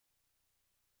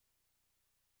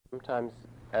Sometimes,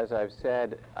 as I've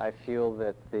said, I feel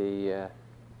that the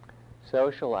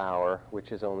social hour,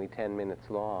 which is only 10 minutes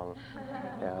long,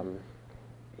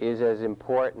 is as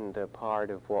important a part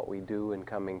of what we do in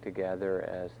coming together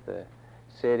as the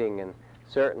sitting, and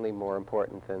certainly more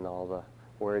important than all the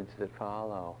words that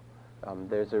follow.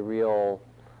 There's a real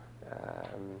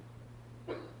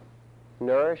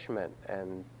nourishment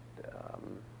and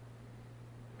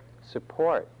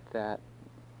support that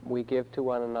we give to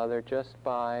one another just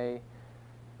by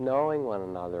knowing one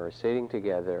another, or sitting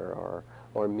together,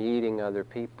 or meeting other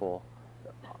people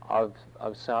of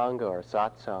sangha or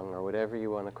satsang or whatever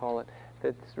you want to call it.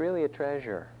 It's really a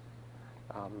treasure.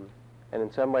 And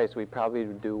in some ways we probably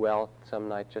do well some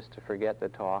night just to forget the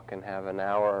talk and have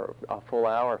a full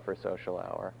hour for social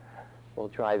hour. We'll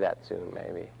try that soon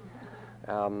maybe.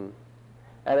 And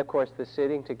of course the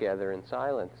sitting together in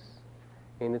silence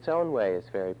in its own way is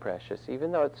very precious,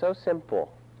 even though it's so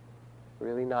simple,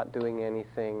 really not doing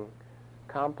anything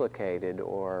complicated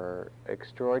or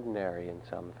extraordinary in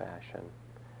some fashion.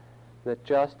 That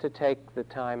just to take the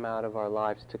time out of our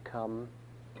lives to come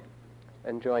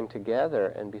and join together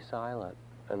and be silent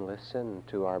and listen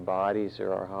to our bodies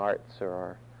or our hearts or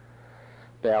our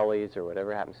bellies or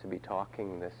whatever happens to be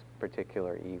talking this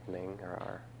particular evening, or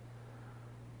our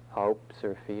hopes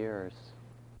or fears.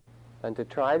 And to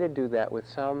try to do that with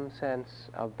some sense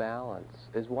of balance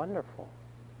is wonderful.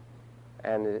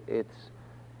 And it's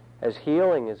as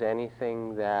healing as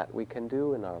anything that we can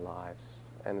do in our lives.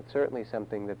 And it's certainly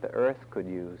something that the earth could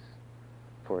use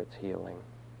for its healing.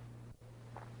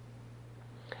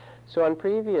 So on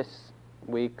previous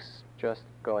weeks, just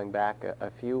going back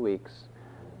a few weeks,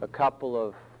 a couple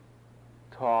of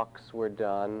talks were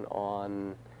done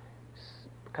on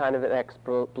kind of an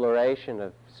exploration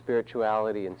of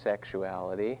spirituality and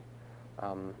sexuality.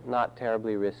 Not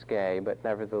terribly risque, but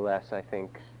nevertheless, I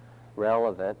think,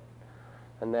 relevant.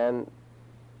 And then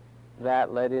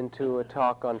that led into a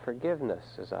talk on forgiveness,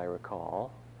 as I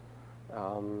recall.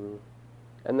 And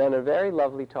then a very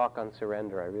lovely talk on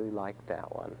surrender. I really liked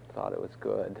that one. Thought it was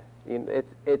good.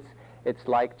 It's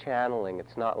like channeling.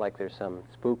 It's not like there's some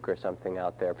spook or something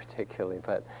out there particularly,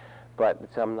 but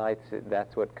some nights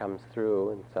that's what comes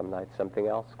through, and some nights something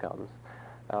else comes.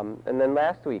 And then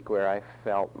last week, where I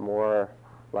felt more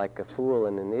like a fool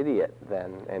and an idiot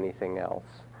than anything else.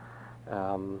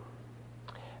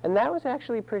 And that was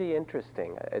actually pretty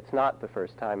interesting. It's not the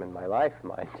first time in my life,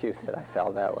 mind you, that I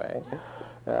felt that way.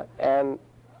 And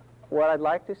what I'd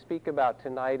like to speak about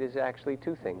tonight is actually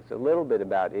two things. A little bit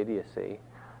about idiocy,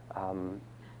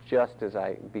 just as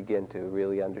I begin to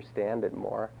really understand it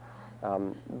more,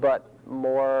 but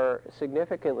more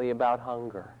significantly about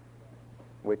hunger,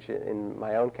 which in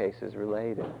my own case is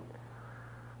related.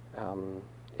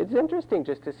 It's interesting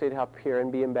just to sit up here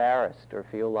and be embarrassed or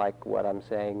feel like what I'm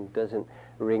saying doesn't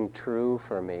ring true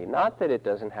for me. Not that it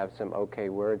doesn't have some okay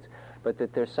words, but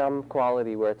that there's some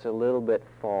quality where it's a little bit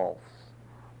false.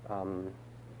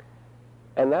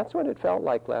 And that's what it felt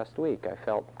like last week. I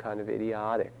felt kind of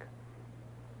idiotic.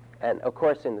 And of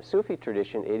course, in the Sufi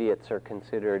tradition, idiots are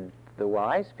considered the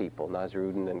wise people,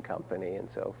 Nasruddin and company, and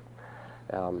so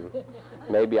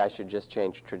maybe I should just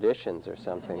change traditions or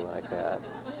something like that.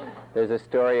 There's a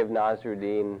story of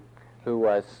Nasruddin, who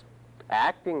was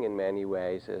acting in many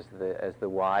ways as the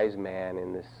wise man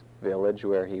in this village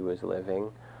where he was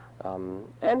living,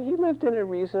 and he lived in a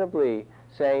reasonably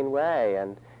sane way.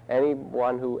 And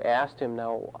anyone who asked him,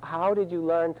 "Now, how did you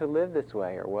learn to live this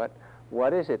way, or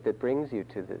what is it that brings you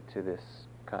to this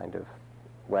kind of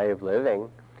way of living?"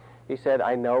 He said,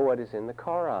 "I know what is in the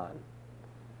Koran."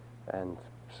 And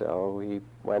so he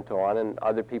went on, and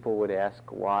other people would ask,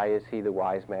 why is he the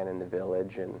wise man in the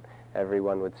village? And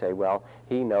everyone would say, well,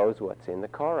 he knows what's in the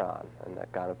Koran. And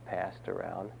that kind of passed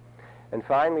around. And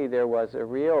finally, there was a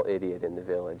real idiot in the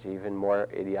village, even more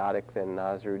idiotic than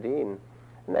Nasruddin.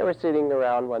 And they were sitting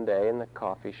around one day in the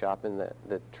coffee shop, and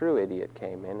the true idiot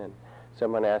came in, and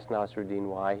someone asked Nasruddin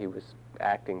why he was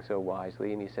acting so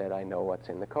wisely, and he said, "I know what's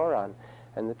in the Koran."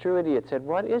 And the true idiot said,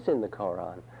 "What is in the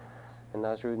Koran?" And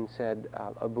Nasruddin said,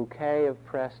 "A bouquet of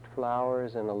pressed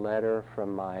flowers and a letter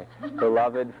from my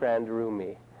beloved friend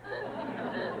Rumi."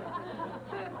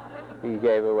 He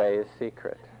gave away his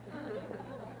secret.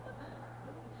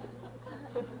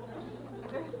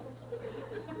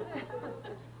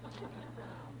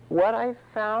 What I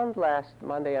found last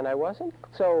Monday, and I wasn't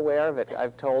so aware of it,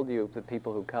 I've told you, the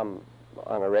people who come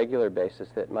on a regular basis,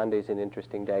 that Monday's an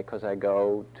interesting day because I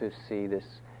go to see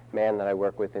this man that I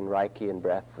work with in Reiki and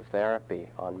breath therapy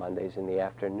on Mondays in the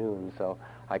afternoon. So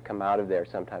I come out of there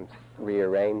sometimes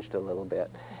rearranged a little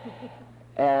bit.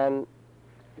 And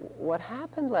what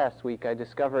happened last week, I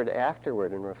discovered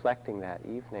afterward in reflecting that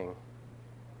evening,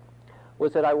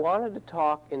 was that I wanted to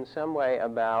talk in some way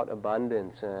about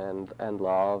abundance and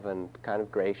love and kind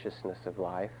of graciousness of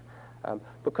life,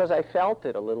 because I felt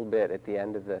it a little bit at the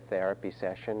end of the therapy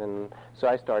session, and so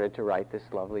I started to write this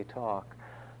lovely talk.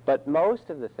 But most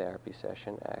of the therapy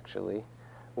session, actually,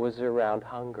 was around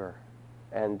hunger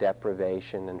and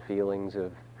deprivation and feelings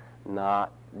of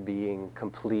not being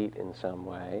complete in some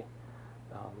way.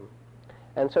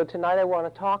 And so tonight I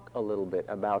want to talk a little bit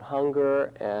about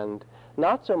hunger, and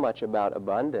not so much about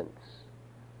abundance,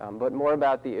 but more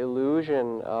about the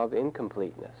illusion of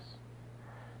incompleteness.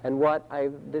 And what I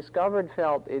discovered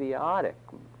felt idiotic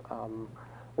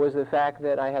was the fact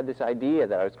that I had this idea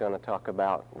that I was going to talk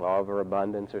about love or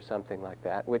abundance or something like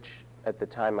that, which at the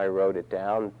time I wrote it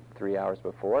down 3 hours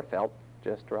before felt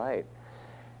just right.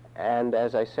 And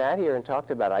as I sat here and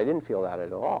talked about it, I didn't feel that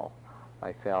at all.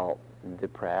 I felt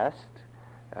depressed,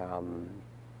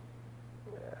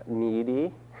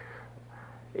 needy,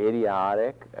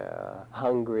 idiotic,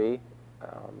 hungry,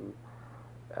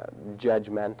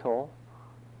 judgmental,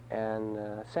 and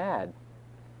sad.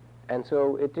 And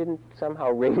so it didn't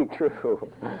somehow ring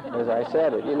true as I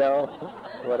said it, you know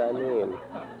what I mean.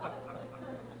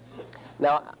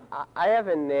 Now, I have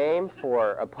a name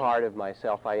for a part of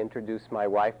myself. I introduced my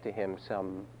wife to him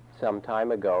some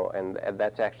time ago, and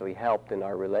that's actually helped in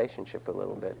our relationship a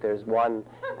little bit. There's one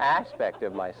aspect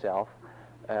of myself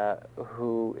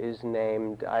who is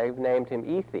named, I've named him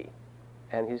Ethi,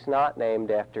 and he's not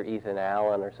named after Ethan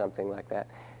Allen or something like that.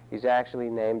 He's actually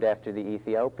named after the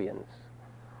Ethiopians.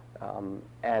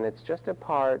 And it's just a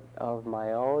part of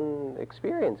my own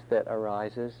experience that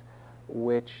arises,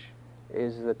 which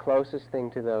is the closest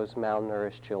thing to those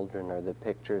malnourished children or the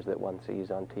pictures that one sees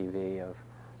on TV of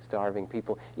starving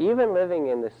people. Even living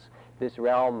in this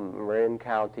realm, Marin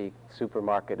County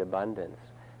supermarket abundance,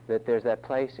 that there's that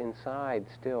place inside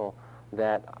still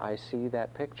that I see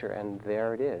that picture, and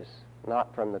there it is.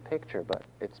 Not from the picture, but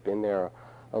it's been there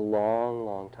a long,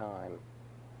 long time.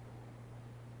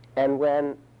 And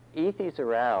when Ethy's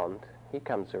around, he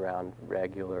comes around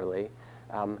regularly,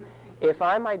 if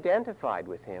I'm identified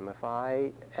with him, if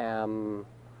I am,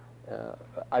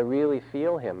 I really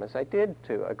feel him, as I did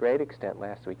to a great extent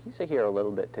last week. He's here a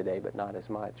little bit today, but not as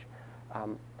much.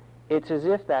 It's as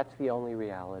if that's the only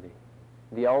reality.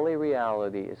 The only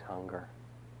reality is hunger.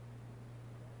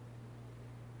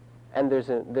 And there's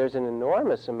an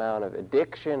enormous amount of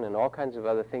addiction and all kinds of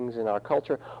other things in our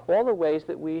culture, all the ways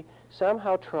that we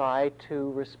somehow try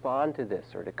to respond to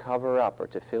this or to cover up or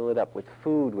to fill it up with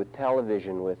food, with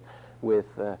television, with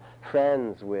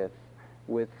friends,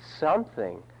 with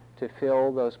something to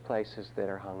fill those places that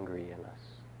are hungry in us.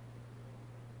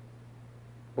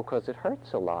 Because it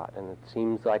hurts a lot, and it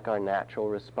seems like our natural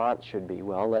response should be,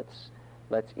 well,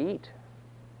 let's eat.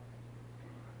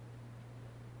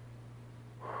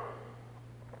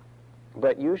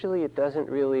 But usually it doesn't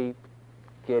really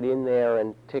get in there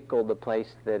and tickle the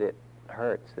place that it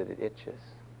hurts, that it itches.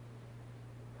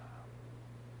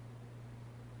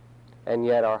 And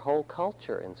yet our whole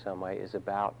culture in some way is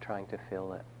about trying to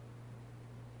fill it.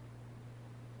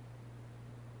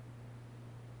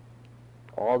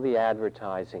 All the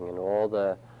advertising and all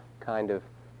the kind of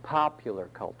popular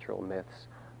cultural myths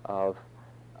of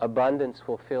abundance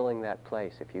fulfilling that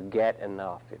place. If you get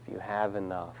enough, if you have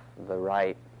enough, the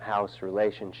right house,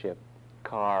 relationship,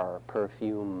 car,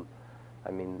 perfume,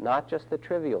 I mean, not just the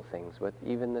trivial things, but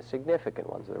even the significant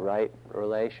ones, the right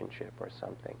relationship or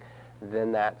something,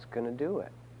 then that's going to do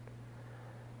it.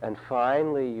 And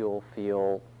finally you'll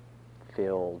feel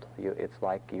filled. It's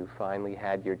like you finally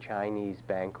had your Chinese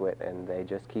banquet and they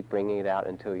just keep bringing it out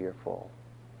until you're full.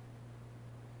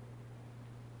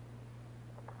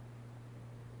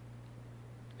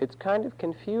 It's kind of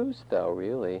confused, though,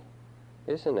 really,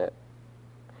 isn't it?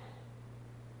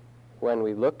 When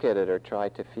we look at it or try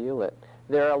to feel it,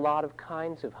 there are a lot of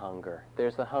kinds of hunger.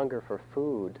 There's the hunger for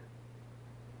food.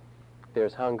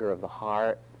 There's hunger of the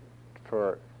heart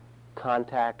for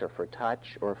contact or for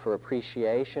touch or for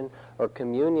appreciation or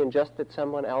communion, just that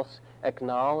someone else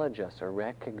acknowledge us or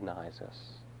recognize us.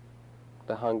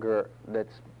 The hunger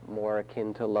that's more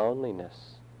akin to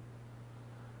loneliness.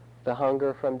 The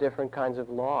hunger from different kinds of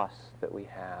loss that we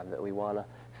have, that we want to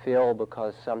fill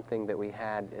because something that we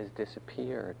had has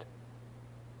disappeared.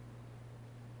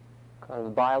 Kind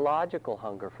of biological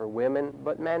hunger for women,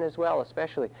 but men as well,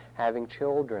 especially having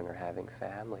children or having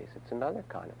families. It's another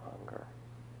kind of hunger.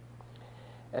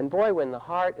 And boy, when the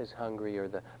heart is hungry or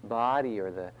the body or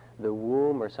the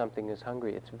womb or something is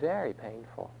hungry, it's very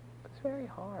painful. It's very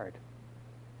hard.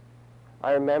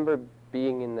 I remember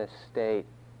being in this state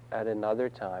at another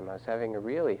time. I was having a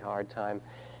really hard time,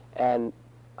 and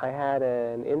I had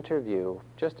an interview,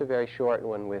 just a very short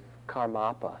one, with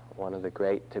Karmapa, one of the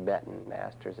great Tibetan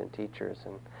masters and teachers.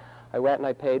 And I went and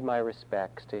I paid my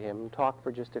respects to him, talked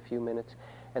for just a few minutes,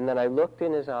 and then I looked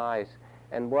in his eyes,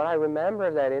 and what I remember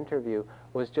of that interview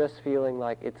was just feeling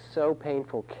like, it's so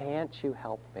painful, can't you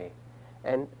help me?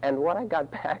 And what I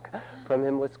got back from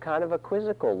him was kind of a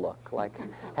quizzical look, like,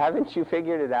 haven't you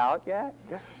figured it out yet?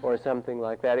 Or something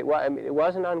like that. I mean, it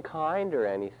wasn't unkind or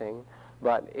anything,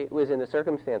 but it was in a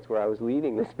circumstance where I was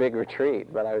leading this big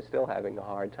retreat, but I was still having a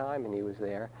hard time, and he was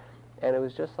there. And it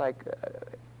was just like,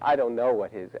 I don't know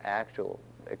what his actual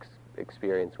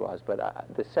experience was, but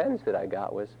the sense that I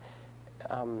got was,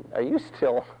 are you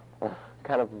still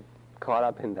kind of caught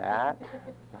up in that?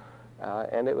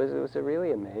 And it was a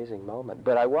really amazing moment.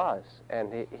 But I was,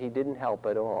 and he didn't help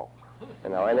at all, you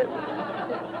know. And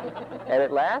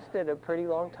it lasted a pretty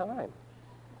long time.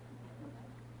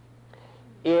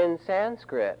 In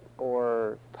Sanskrit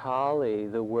or Pali,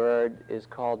 the word is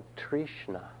called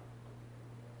Trishna,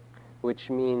 which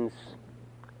means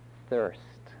thirst,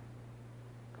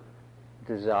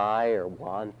 desire,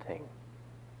 wanting.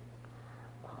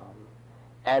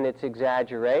 And its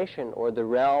exaggeration, or the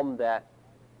realm that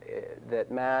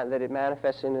it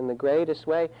manifests in the greatest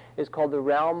way, is called the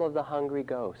realm of the hungry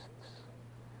ghosts.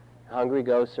 Hungry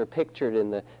ghosts are pictured in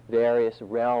the various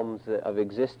realms of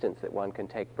existence that one can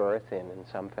take birth in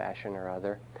some fashion or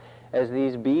other, as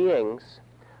these beings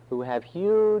who have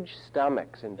huge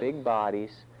stomachs and big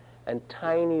bodies and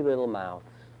tiny little mouths,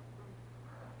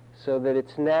 so that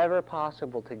it's never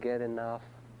possible to get enough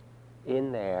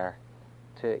in there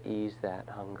to ease that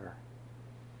hunger.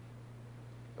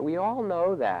 We all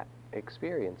know that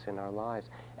experience in our lives.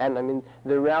 And I mean,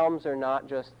 the realms are not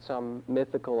just some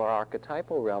mythical or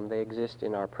archetypal realm. They exist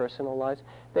in our personal lives.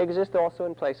 They exist also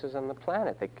in places on the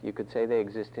planet. You could say they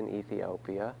exist in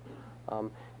Ethiopia.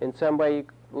 In some way,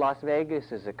 Las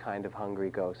Vegas is a kind of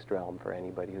hungry ghost realm for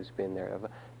anybody who's been there.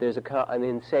 There's an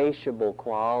insatiable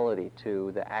quality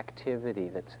to the activity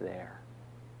that's there,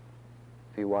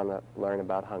 if you want to learn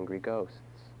about hungry ghosts.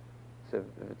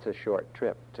 It's a short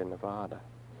trip to Nevada.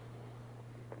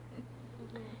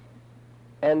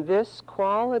 And this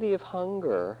quality of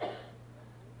hunger,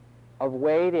 of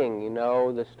waiting, you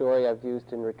know, the story I've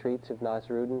used in retreats of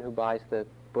Nasruddin, who buys the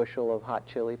bushel of hot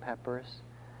chili peppers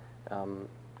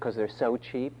because they're so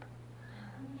cheap.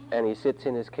 And he sits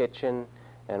in his kitchen,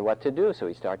 and what to do? So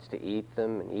he starts to eat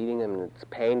them and eating them, and it's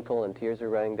painful, and tears are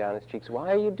running down his cheeks.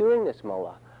 Why are you doing this,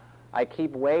 Mullah? I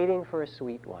keep waiting for a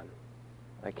sweet one.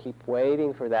 I keep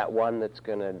waiting for that one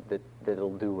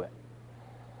that'll do it.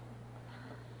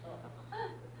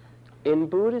 In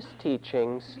Buddhist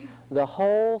teachings, the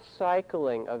whole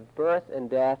cycling of birth and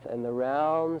death and the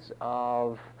rounds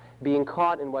of being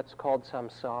caught in what's called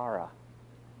samsara.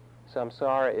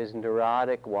 Samsara is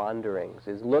neurotic wanderings,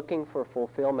 is looking for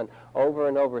fulfillment over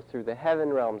and over through the heaven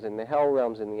realms, in the hell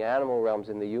realms, in the animal realms,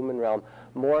 in the human realm,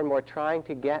 more and more trying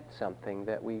to get something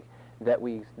that we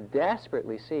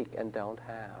desperately seek and don't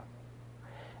have.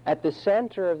 At the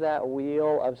center of that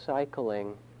wheel of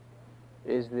cycling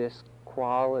is this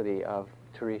quality of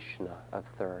trishna, of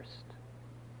thirst.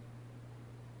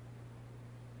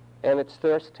 And it's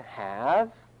thirst to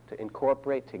have, to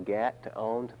incorporate, to get, to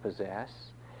own, to possess.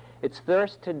 It's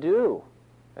thirst to do.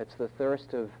 It's the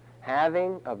thirst of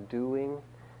having, of doing,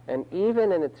 and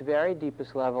even in its very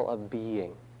deepest level of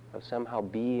being, of somehow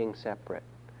being separate.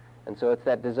 And so it's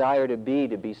that desire to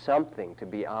be something, to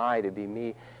be I, to be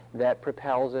me, that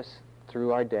propels us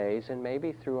through our days and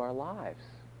maybe through our lives,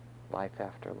 life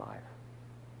after life.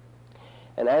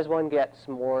 And as one gets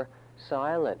more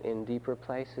silent in deeper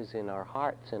places in our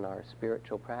hearts, in our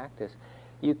spiritual practice,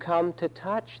 you come to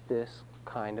touch this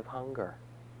kind of hunger.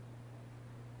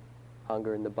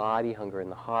 Hunger in the body, hunger in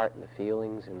the heart, in the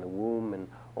feelings, in the womb, and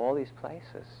all these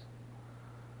places.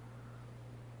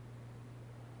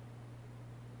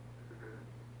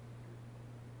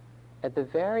 At the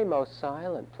very most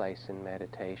silent place in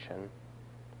meditation,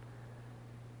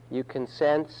 you can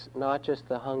sense not just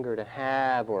the hunger to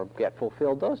have or get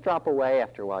fulfilled. Those drop away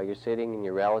after a while. You're sitting and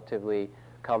you're relatively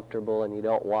comfortable and you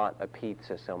don't want a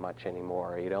pizza so much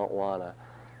anymore, or you don't want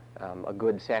a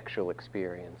good sexual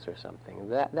experience or something.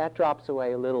 That drops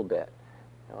away a little bit.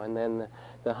 You know, and then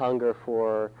the hunger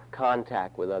for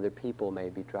contact with other people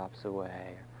maybe drops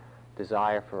away.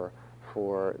 Desire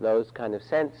for those kind of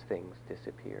sense things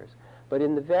disappears. But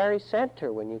in the very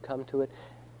center, when you come to it,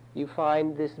 you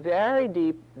find this very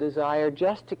deep desire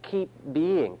just to keep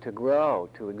being, to grow,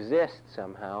 to exist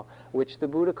somehow, which the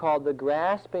Buddha called the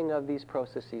grasping of these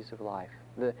processes of life.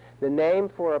 The name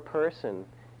for a person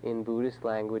in Buddhist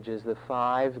language as the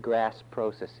 5 grasp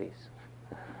processes.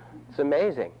 It's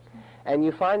amazing. And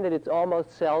you find that it's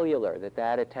almost cellular,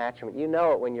 that attachment. You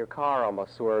know it when your car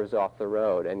almost swerves off the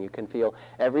road, and you can feel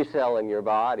every cell in your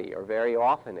body, or very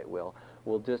often it will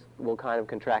kind of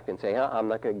contract and say, I'm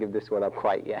not going to give this one up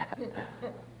quite yet.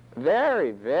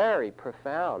 Very, very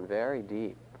profound, very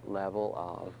deep level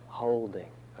of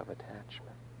holding, of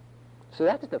attachment. So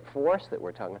that's the force that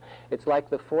we're talking about. It's like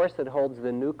the force that holds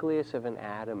the nucleus of an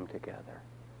atom together.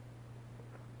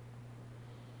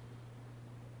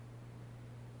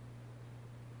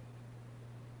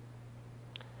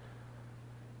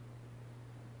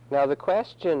 Now the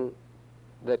question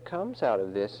that comes out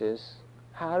of this is,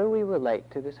 how do we relate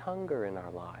to this hunger in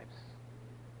our lives?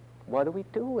 What do we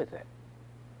do with it?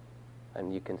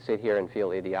 And you can sit here and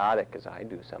feel idiotic, as I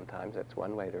do sometimes. That's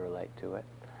one way to relate to it.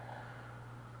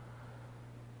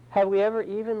 Have we ever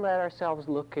even let ourselves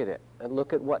look at it and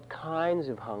look at what kinds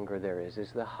of hunger there is?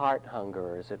 Is the heart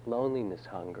hunger, or is it loneliness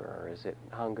hunger, or is it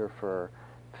hunger for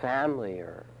family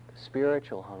or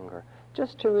spiritual hunger?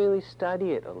 Just to really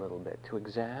study it a little bit, to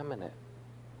examine it.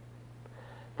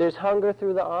 There's hunger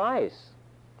through the eyes,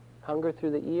 hunger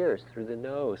through the ears, through the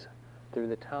nose, through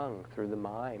the tongue, through the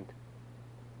mind.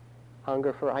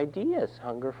 Hunger for ideas,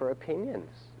 hunger for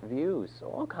opinions, views,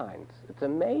 all kinds. It's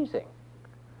amazing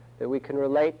that we can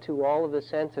relate to all of the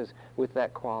senses with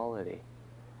that quality.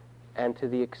 And to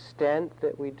the extent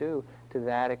that we do, to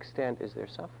that extent is there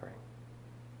suffering.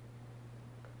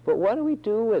 But what do we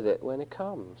do with it when it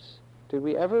comes? Did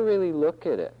we ever really look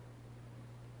at it?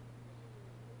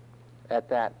 At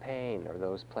that pain or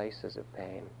those places of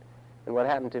pain? And what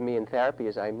happened to me in therapy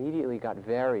is I immediately got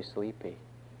very sleepy.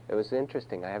 It was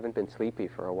interesting. I haven't been sleepy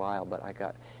for a while, but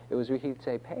it was where he'd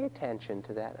say, pay attention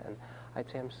to that. And I'd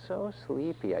say, I'm so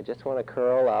sleepy. I just want to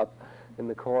curl up in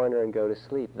the corner and go to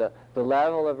sleep. The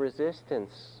level of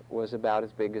resistance was about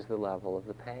as big as the level of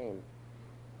the pain.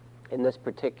 In this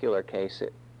particular case,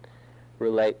 it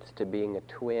relates to being a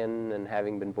twin and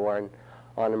having been born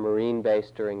on a Marine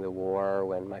base during the war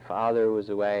when my father was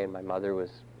away and my mother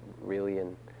was really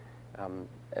in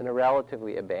a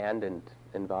relatively abandoned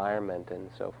environment and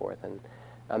so forth,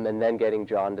 and then getting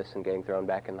jaundice and getting thrown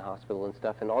back in the hospital and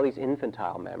stuff, and all these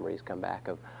infantile memories come back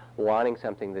of wanting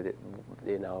something that,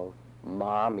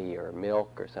 mommy or milk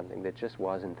or something that just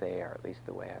wasn't there, at least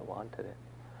the way I wanted it.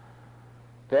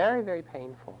 Very, very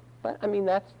painful. But, I mean,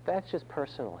 that's just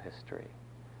personal history.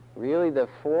 Really, the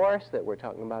force that we're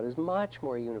talking about is much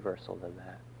more universal than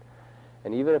that.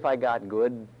 And even if I got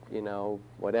good,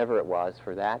 whatever it was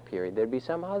for that period, there'd be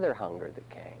some other hunger that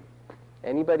came.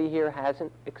 Anybody here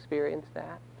hasn't experienced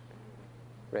that?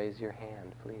 Raise your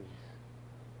hand, please.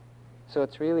 So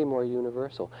it's really more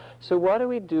universal. So what do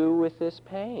we do with this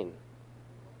pain?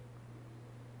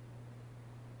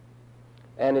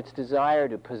 And its desire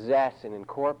to possess and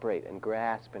incorporate and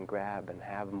grasp and grab and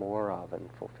have more of and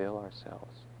fulfill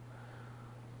ourselves.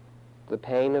 The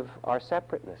pain of our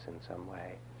separateness in some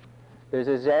way. There's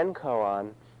a Zen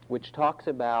koan which talks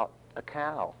about a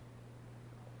cow.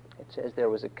 It says there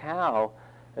was a cow,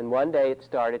 and one day it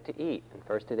started to eat. And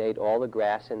first it ate all the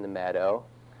grass in the meadow,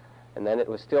 and then it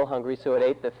was still hungry, so it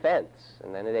ate the fence,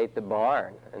 and then it ate the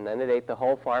barn, and then it ate the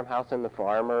whole farmhouse and the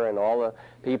farmer and all the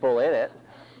people in it.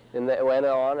 And it went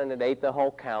on, and it ate the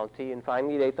whole county, and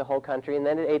finally it ate the whole country, and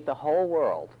then it ate the whole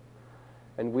world.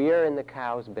 And we are in the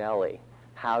cow's belly.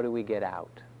 How do we get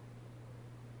out?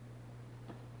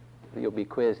 You'll be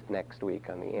quizzed next week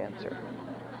on the answer.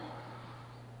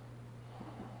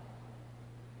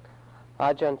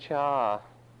 Ajahn Chah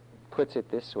puts it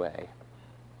this way,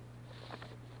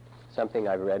 something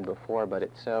I've read before, but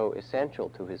it's so essential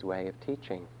to his way of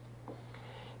teaching.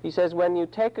 He says, when you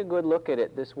take a good look at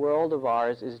it, this world of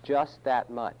ours is just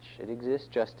that much. It exists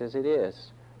just as it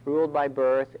is, ruled by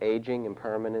birth, aging,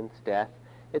 impermanence, death.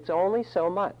 It's only so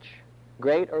much.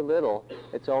 Great or little,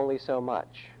 it's only so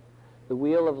much. The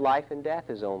wheel of life and death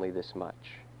is only this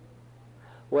much.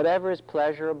 Whatever is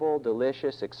pleasurable,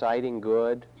 delicious, exciting,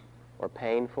 good, or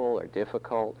painful, or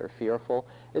difficult, or fearful,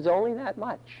 is only that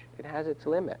much. It has its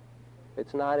limit.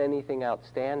 It's not anything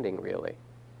outstanding, really.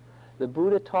 The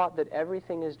Buddha taught that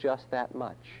everything is just that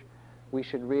much. We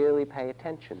should really pay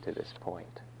attention to this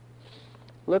point.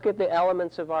 Look at the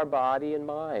elements of our body and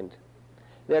mind.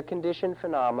 They're conditioned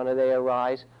phenomena. They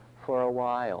arise for a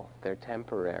while. They're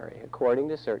temporary, according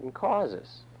to certain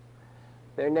causes.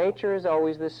 Their nature is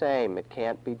always the same. It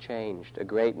can't be changed. A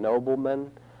great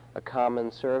nobleman, a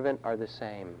common servant are the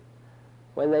same.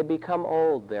 When they become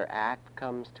old, their act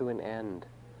comes to an end.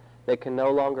 They can no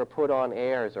longer put on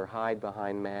airs or hide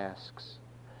behind masks.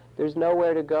 There's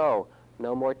nowhere to go,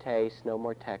 no more taste, no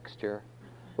more texture.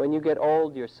 When you get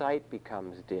old, your sight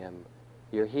becomes dim,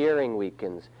 your hearing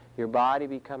weakens, your body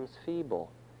becomes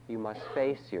feeble. You must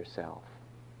face yourself.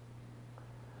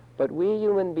 But we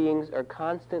human beings are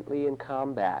constantly in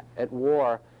combat, at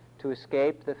war, to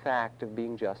escape the fact of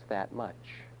being just that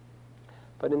much.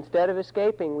 But instead of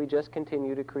escaping, we just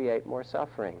continue to create more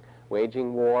suffering,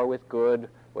 waging war with good,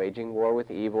 waging war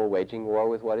with evil, waging war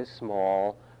with what is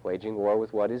small, waging war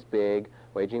with what is big,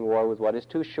 waging war with what is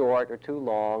too short or too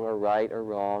long or right or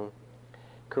wrong.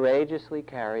 Courageously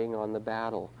carrying on the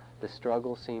battle, the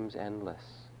struggle seems endless.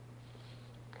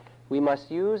 We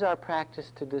must use our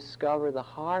practice to discover the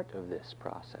heart of this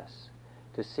process,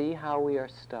 to see how we are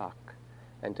stuck,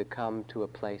 and to come to a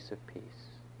place of peace.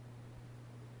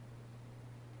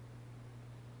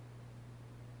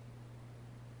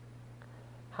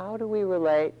 How do we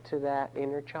relate to that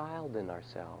inner child in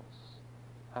ourselves?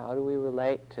 How do we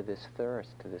relate to this thirst,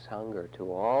 to this hunger,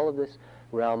 to all of this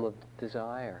realm of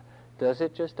desire? Does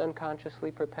it just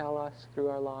unconsciously propel us through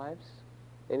our lives?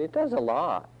 And it does a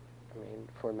lot,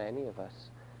 for many of us.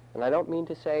 And I don't mean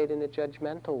to say it in a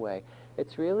judgmental way.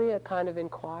 It's really a kind of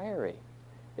inquiry.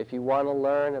 If you want to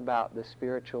learn about the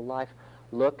spiritual life,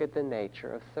 look at the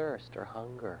nature of thirst or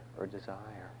hunger or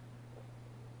desire.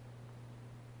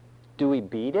 Do we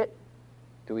beat it?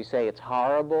 Do we say it's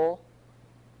horrible?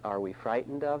 Are we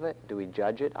frightened of it? Do we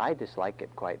judge it? I dislike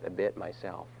it quite a bit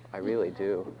myself. I really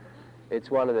do. It's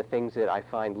one of the things that I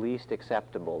find least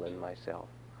acceptable in myself.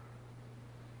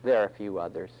 There are a few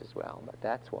others as well, but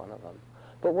that's one of them.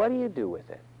 But what do you do with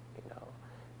it?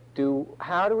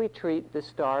 How do we treat the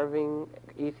starving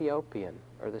Ethiopian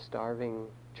or the starving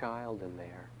child in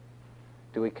there?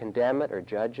 Do we condemn it or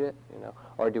judge it?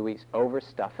 Or do we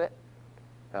overstuff it?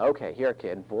 Okay, here,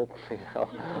 kid.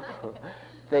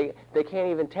 They can't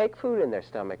even take food in their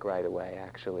stomach right away,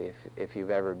 actually, if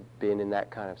you've ever been in that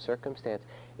kind of circumstance.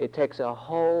 It takes a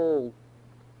whole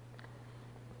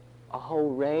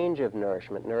range of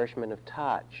nourishment of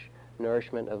touch,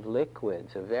 nourishment of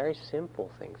liquids, of very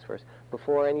simple things first,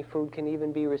 before any food can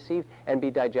even be received and be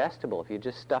digestible. If you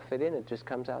just stuff it in, it just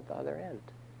comes out the other end.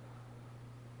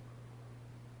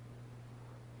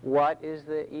 What is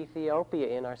the Ethiopia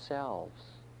in ourselves,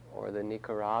 or the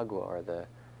Nicaragua, or the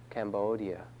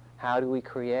Cambodia? How do we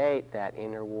create that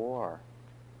inner war,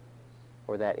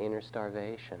 or that inner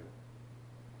starvation?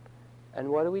 And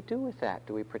what do we do with that?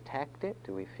 Do we protect it?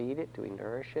 Do we feed it? Do we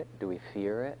nourish it? Do we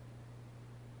fear it?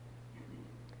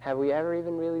 Have we ever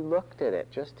even really looked at it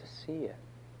just to see it?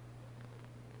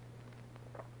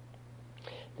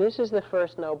 This is the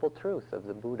first noble truth of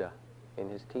the Buddha in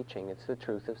his teaching. It's the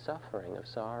truth of suffering, of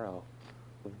sorrow,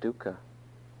 of dukkha.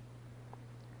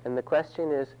 And the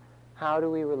question is, how do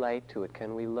we relate to it?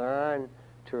 Can we learn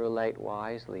to relate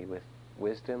wisely, with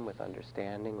wisdom, with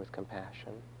understanding, with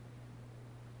compassion?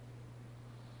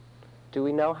 Do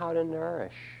we know how to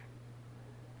nourish?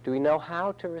 Do we know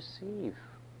how to receive?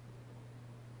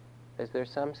 Is there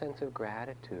some sense of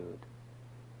gratitude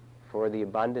for the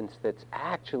abundance that's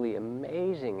actually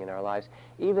amazing in our lives,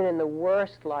 even in the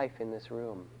worst life in this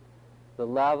room? The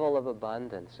level of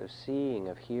abundance, of seeing,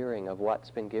 of hearing, of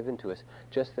what's been given to us,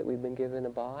 just that we've been given a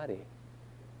body,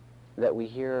 that we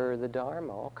hear the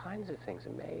Dharma, all kinds of things,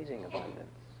 amazing abundance.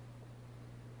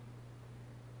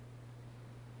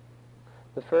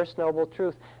 The first noble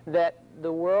truth, that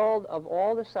the world of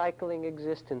all the cycling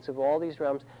existence of all these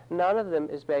realms, none of them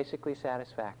is basically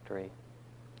satisfactory.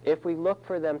 If we look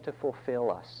for them to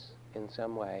fulfill us in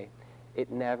some way,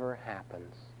 it never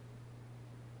happens.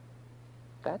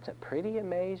 That's a pretty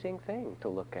amazing thing to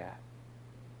look at.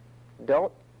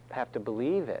 Don't have to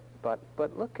believe it, but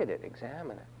look at it,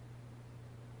 examine it.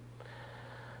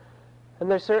 And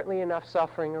there's certainly enough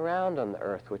suffering around on the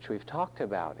earth, which we've talked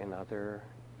about in other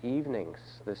evenings.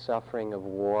 The suffering of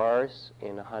wars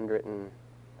in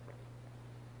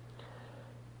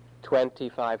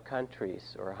 125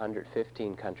 countries, or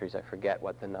 115 countries, I forget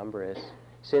what the number is,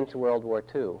 since World War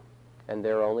II. And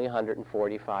there are only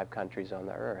 145 countries on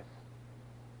the earth.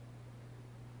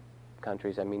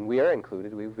 Countries, we are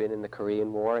included. We've been in the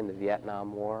Korean War and the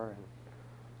Vietnam War, and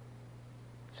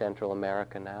Central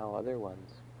America now, other ones.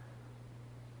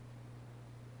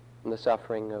 And the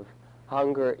suffering of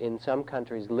hunger in some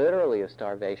countries, literally of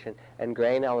starvation, and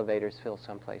grain elevators fill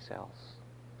someplace else.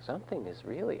 Something is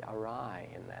really awry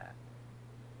in that.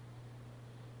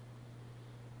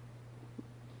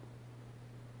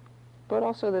 But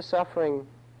also the suffering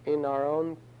in our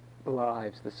own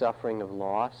lives, the suffering of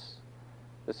loss,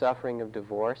 the suffering of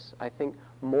divorce. I think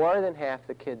more than half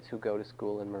the kids who go to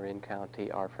school in Marin County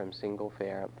are from single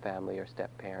family or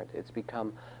step-parent. It's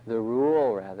become the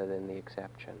rule rather than the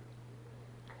exception.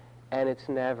 And it's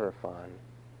never fun.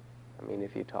 I mean,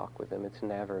 if you talk with them, it's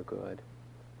never good.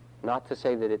 Not to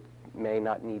say that it may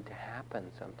not need to happen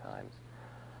sometimes,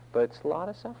 but it's a lot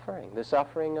of suffering. The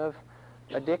suffering of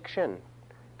addiction.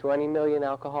 20 million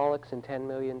alcoholics and 10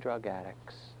 million drug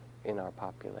addicts in our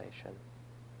population.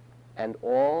 And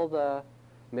all the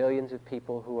millions of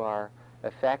people who are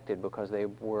affected because they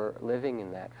were living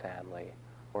in that family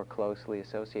or closely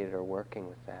associated or working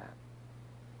with that.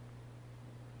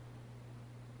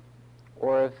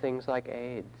 Or of things like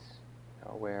AIDS,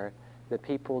 where the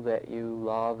people that you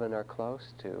love and are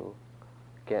close to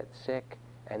get sick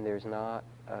and there's not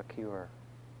a cure.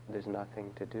 There's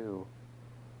nothing to do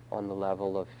on the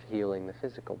level of healing the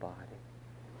physical body.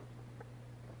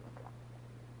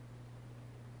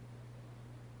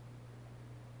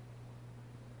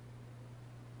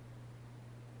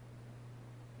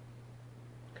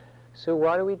 So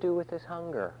what do we do with this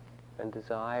hunger and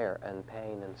desire and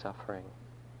pain and suffering?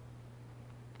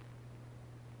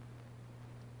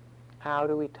 How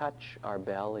do we touch our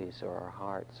bellies or our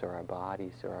hearts or our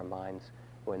bodies or our minds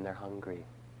when they're hungry?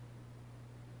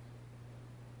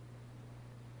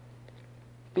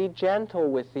 Be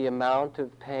gentle with the amount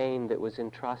of pain that was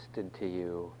entrusted to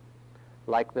you.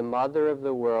 Like the mother of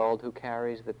the world who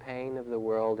carries the pain of the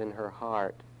world in her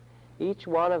heart, each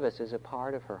one of us is a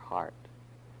part of her heart.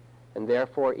 And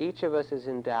therefore each of us is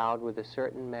endowed with a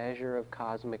certain measure of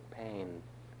cosmic pain.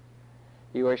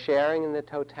 You are sharing in the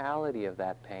totality of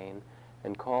that pain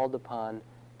and called upon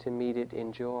to meet it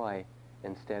in joy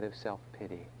instead of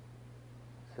self-pity.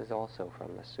 This is also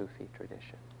from the Sufi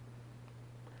tradition.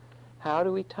 How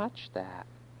do we touch that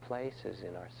places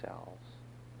in ourselves?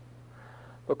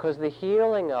 Because the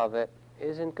healing of it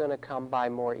isn't going to come by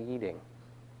more eating.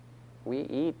 We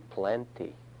eat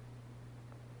plenty.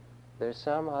 There's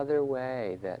some other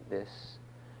way that this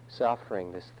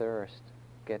suffering, this thirst,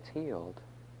 gets healed.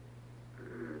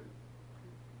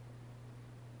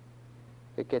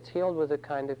 It gets healed with a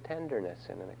kind of tenderness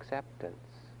and an acceptance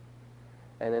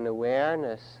and an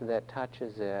awareness that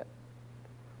touches it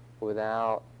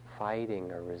without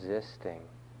fighting or resisting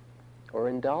or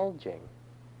indulging,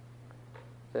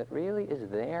 that really is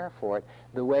there for it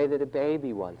the way that a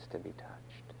baby wants to be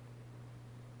touched.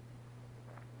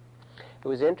 It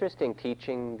was interesting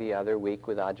teaching the other week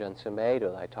with Ajahn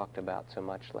Sumedho that I talked about so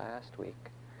much last week,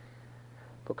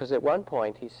 because at one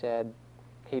point he said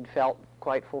he'd felt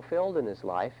quite fulfilled in his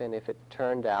life, and if it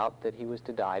turned out that he was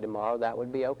to die tomorrow, that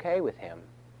would be okay with him,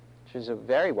 which is a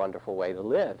very wonderful way to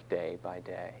live day by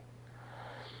day.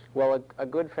 Well, a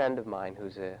good friend of mine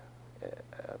who's a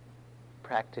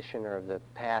practitioner of the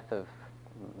path of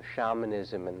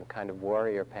shamanism and the kind of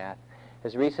warrior path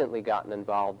has recently gotten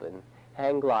involved in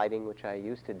hang gliding, which I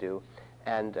used to do,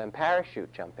 and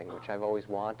parachute jumping, which I've always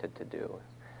wanted to do.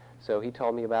 So he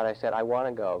told me about it. I said, I want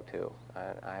to go too.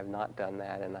 I have not done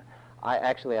that, and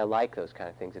I like those kind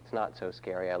of things. It's not so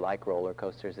scary. I like roller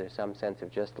coasters. There's some sense of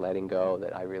just letting go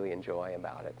that I really enjoy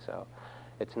about it. So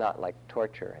it's not like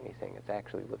torture or anything. It's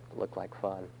actually look like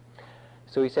fun.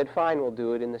 So he said, fine, we'll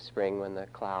do it in the spring when the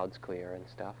clouds clear and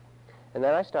stuff. And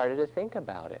then I started to think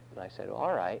about it. And I said, well,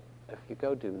 all right, if you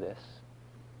go do this,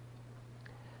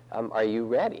 are you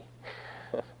ready?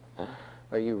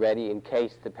 Are you ready in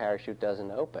case the parachute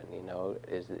doesn't open? You know,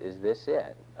 is this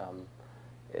it?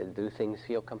 Do things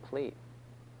feel complete?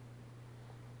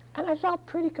 And I felt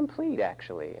pretty complete,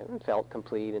 actually. I felt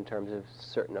complete in terms of a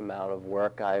certain amount of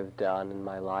work I've done in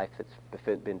my life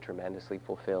that's been tremendously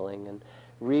fulfilling, and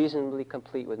reasonably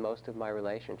complete with most of my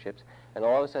relationships. And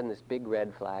all of a sudden this big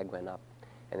red flag went up,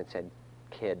 and it said,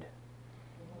 kid.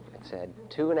 It said,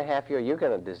 2.5 years, you're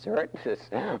going to desert this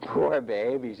poor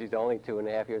baby. She's only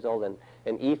 2.5 years old. And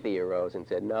Ethi arose and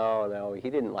said, no, he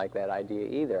didn't like that idea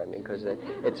either. I mean, because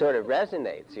it sort of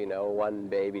resonates, you know, one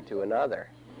baby to another.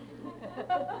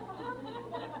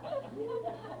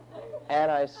 And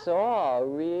I saw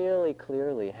really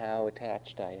clearly how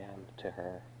attached I am to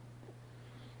her.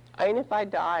 I mean, if I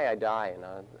die, I die. You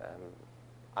know,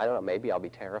 I don't know. Maybe I'll be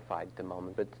terrified at the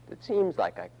moment, but it seems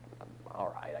like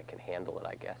all right, I can handle it.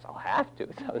 I guess I'll have to.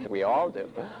 We all do.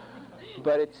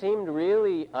 But it seemed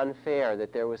really unfair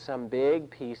that there was some big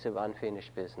piece of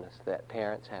unfinished business that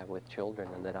parents have with children,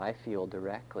 and that I feel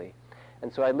directly.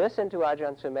 And so I listened to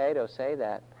Ajahn Sumedho say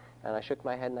that, and I shook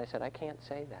my head and I said, I can't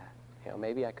say that. You know,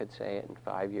 maybe I could say it in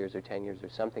 5 years or 10 years or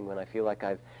something when I feel like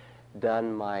I've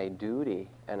done my duty.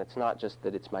 And it's not just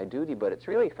that it's my duty, but it's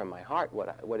really from my heart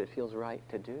what it feels right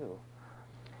to do.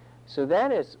 So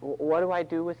then is, what do I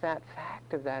do with that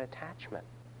fact of that attachment?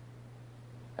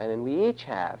 And then we each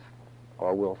have,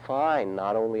 or will find,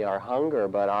 not only our hunger,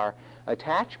 but our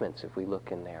attachments if we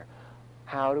look in there.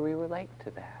 How do we relate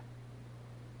to that?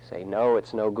 say, no,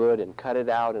 it's no good, and cut it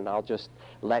out, and I'll just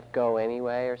let go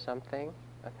anyway or something?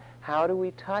 How do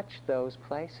we touch those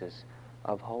places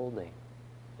of holding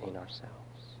in ourselves?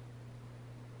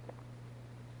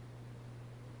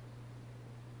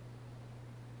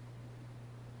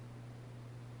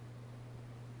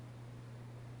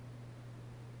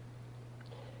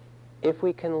 If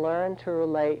we can learn to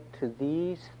relate to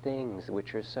these things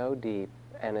which are so deep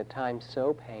and at times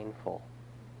so painful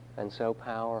and so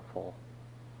powerful,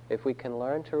 if we can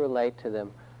learn to relate to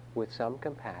them with some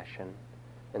compassion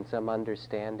and some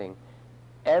understanding,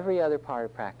 every other part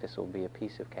of practice will be a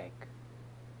piece of cake.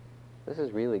 This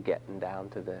is really getting down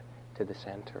to the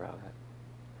center of it.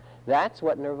 That's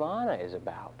what nirvana is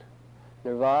about.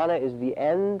 Nirvana is the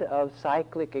end of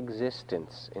cyclic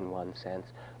existence, in one sense,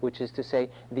 which is to say,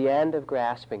 the end of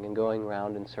grasping and going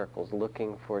round in circles,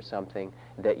 looking for something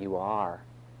that you are,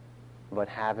 but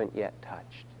haven't yet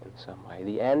touched in some way.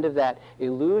 The end of that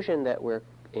illusion that we're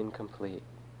incomplete.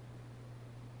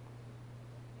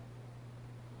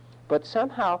 But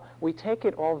somehow we take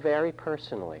it all very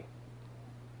personally.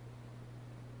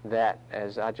 That,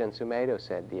 as Ajahn Sumedho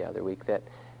said the other week, that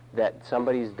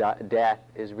somebody's death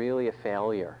is really a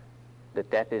failure,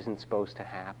 that death isn't supposed to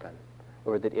happen,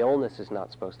 or that illness is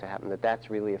not supposed to happen, that that's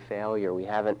really a failure. We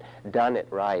haven't done it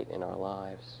right in our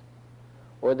lives.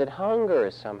 Or that hunger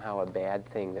is somehow a bad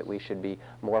thing, that we should be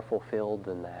more fulfilled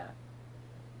than that.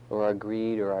 Or our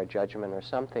greed or our judgment or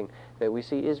something that we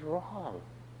see is wrong.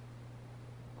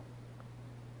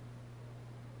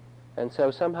 And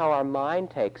so somehow our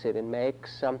mind takes it and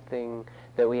makes something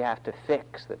that we have to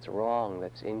fix that's wrong,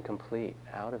 that's incomplete,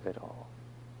 out of it all.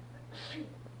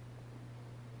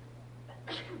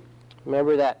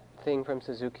 Remember that thing from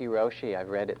Suzuki Roshi? I've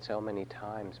read it so many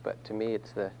times, but to me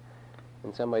it's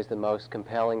in some ways the most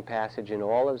compelling passage in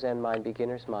all of Zen Mind,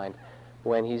 Beginner's Mind,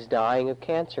 when he's dying of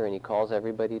cancer and he calls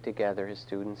everybody together, his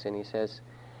students, and he says,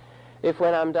 if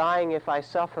when I'm dying, if I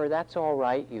suffer, that's all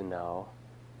right, you know.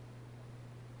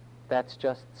 That's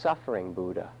just suffering,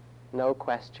 Buddha. No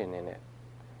question in it.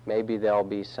 Maybe there'll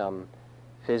be some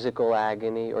physical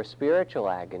agony or spiritual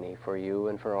agony for you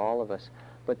and for all of us,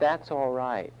 but that's all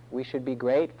right. We should be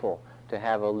grateful to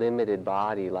have a limited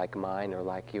body like mine or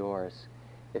like yours.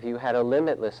 If you had a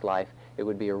limitless life, it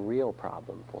would be a real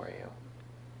problem for you.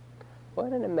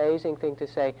 What an amazing thing to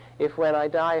say. If when I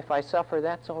die, if I suffer,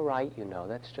 that's all right, you know.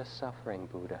 That's just suffering,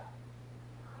 Buddha.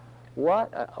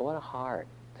 What a heart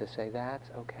to say that's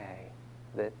okay,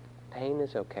 that pain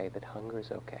is okay, that hunger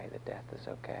is okay, that death is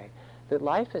okay, that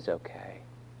life is okay,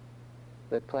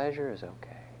 that pleasure is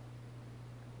okay.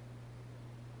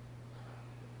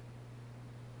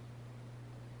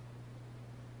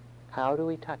 How do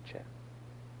we touch it?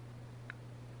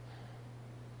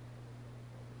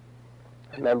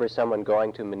 I remember someone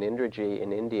going to Munindraji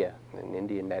in India, an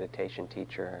Indian meditation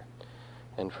teacher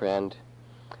and friend,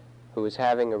 who was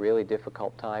having a really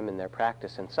difficult time in their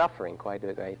practice and suffering quite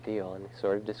a great deal, and he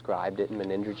sort of described it, and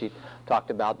Munindraji talked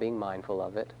about being mindful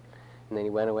of it. And then he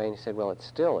went away and he said, well,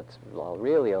 it's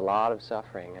really a lot of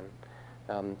suffering,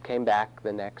 and came back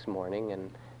the next morning,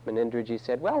 and Munindraji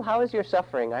said, well, how is your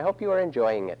suffering? I hope you are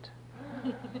enjoying it.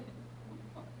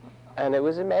 And it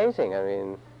was amazing. I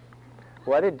mean,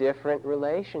 what a different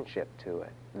relationship to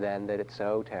it than that it's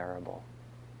so terrible.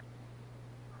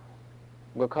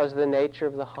 Because the nature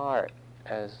of the heart,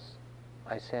 as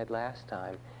I said last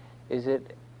time, is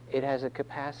it has a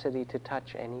capacity to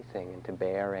touch anything and to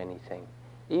bear anything.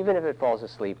 Even if it falls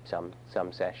asleep some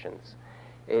sessions,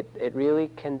 it really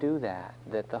can do that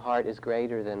the heart is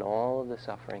greater than all of the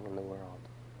suffering in the world.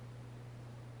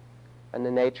 And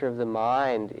the nature of the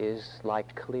mind is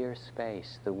like clear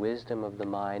space. The wisdom of the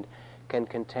mind can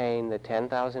contain the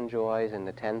 10,000 joys and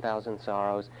the 10,000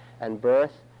 sorrows, and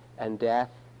birth and death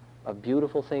of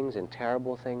beautiful things and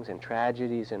terrible things and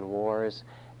tragedies and wars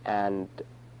and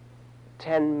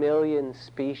 10 million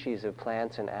species of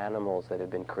plants and animals that have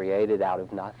been created out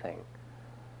of nothing,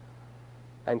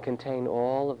 and contain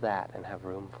all of that and have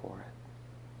room for it.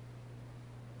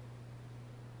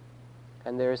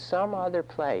 And there is some other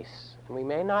place, and we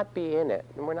may not be in it,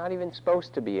 and we're not even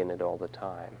supposed to be in it all the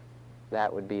time.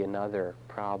 That would be another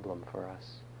problem for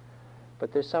us.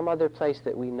 But there's some other place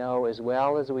that we know as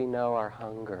well as we know our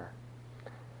hunger.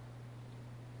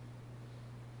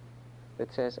 It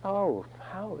says, oh,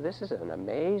 this is an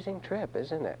amazing trip,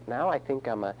 isn't it? Now I think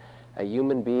I'm a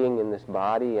human being in this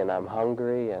body, and I'm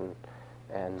hungry, and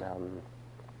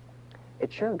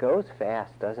it sure goes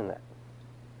fast, doesn't it?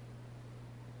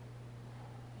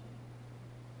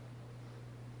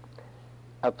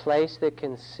 A place that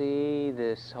can see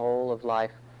this whole of life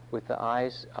with the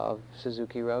eyes of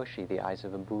Suzuki Roshi, the eyes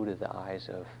of a Buddha, the eyes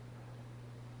of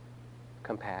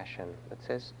compassion. It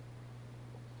says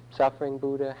suffering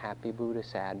Buddha, happy Buddha,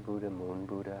 sad Buddha, moon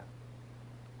Buddha,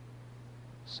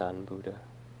 sun Buddha.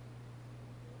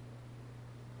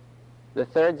 The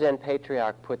third Zen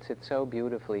patriarch puts it so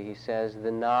beautifully. He says,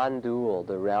 the non-dual,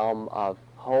 the realm of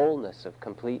wholeness, of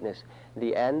completeness,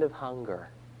 the end of hunger.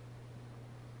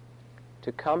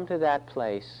 To come to that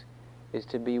place is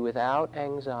to be without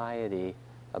anxiety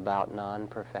about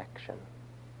non-perfection.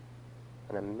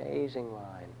 An amazing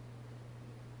line.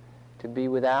 To be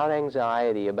without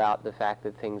anxiety about the fact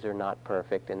that things are not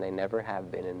perfect, and they never have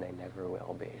been and they never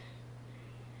will be.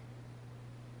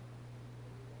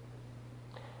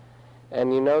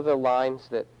 And you know the lines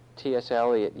that T.S.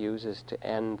 Eliot uses to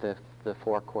end the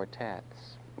four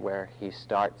quartets, where he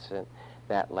starts at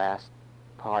that last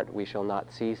part, we shall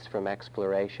not cease from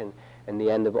exploration, and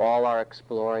the end of all our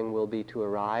exploring will be to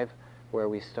arrive where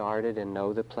we started and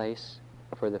know the place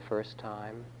for the first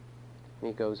time. And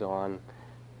he goes on,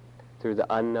 through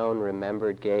the unknown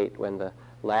remembered gate, when the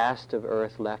last of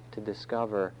earth left to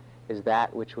discover is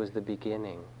that which was the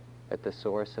beginning, at the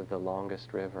source of the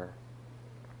longest river.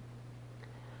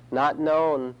 Not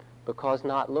known because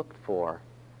not looked for,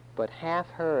 but half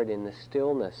heard in the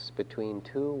stillness between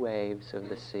two waves of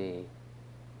the sea.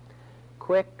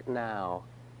 Quick now,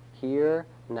 here,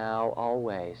 now,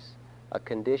 always, a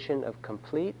condition of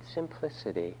complete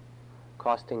simplicity,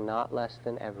 costing not less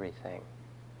than everything.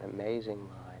 An amazing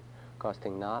line,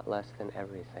 costing not less than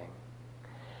everything.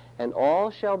 And all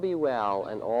shall be well,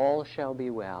 and all shall be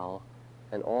well,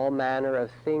 and all manner of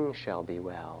things shall be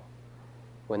well,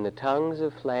 when the tongues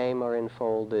of flame are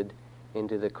enfolded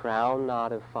into the crown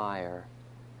knot of fire,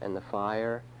 and the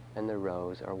fire and the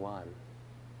rose are one.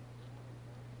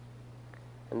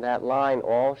 And that line,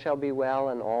 all shall be well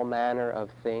and all manner of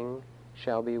thing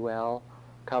shall be well,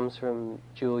 comes from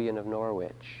Julian of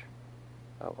Norwich,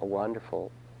 a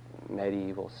wonderful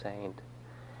medieval saint.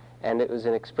 And it was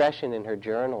an expression in her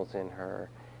journals, in her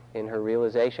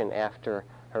realization after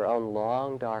her own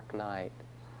long dark night,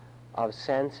 of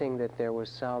sensing that there was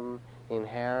some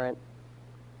inherent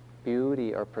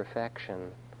beauty or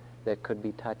perfection that could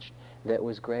be touched, that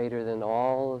was greater than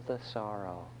all of the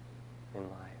sorrow in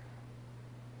life.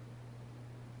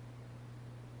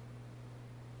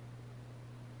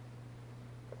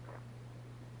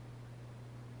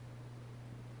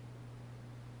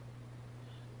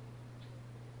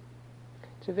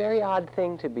 It's a very odd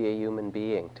thing to be a human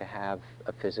being, to have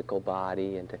a physical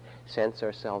body and to sense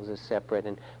ourselves as separate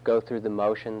and go through the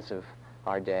motions of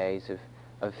our days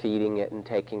of feeding it and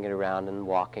taking it around and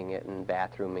walking it and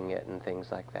bathrooming it and things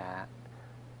like that,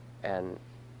 and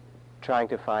trying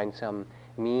to find some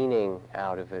meaning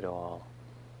out of it all.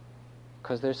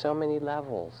 Because there's so many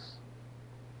levels.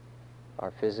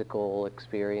 Our physical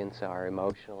experience, our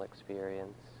emotional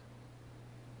experience,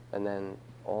 and then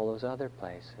all those other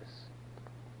places.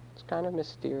 It's kind of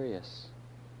mysterious.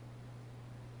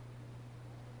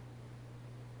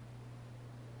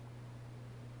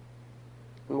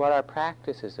 And what our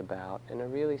practice is about, in a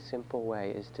really simple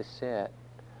way, is to sit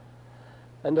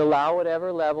and allow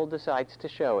whatever level decides to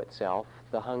show itself,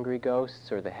 the hungry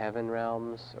ghosts or the heaven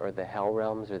realms or the hell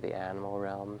realms or the animal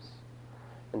realms,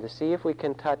 and to see if we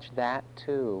can touch that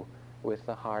too with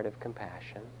the heart of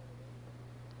compassion.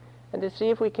 And to see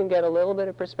if we can get a little bit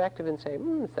of perspective and say,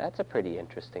 that's a pretty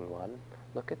interesting one.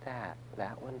 Look at that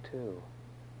one too.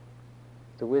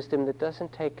 The wisdom that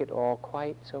doesn't take it all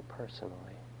quite so personally.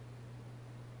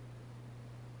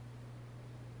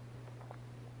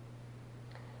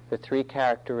 The three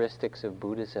characteristics of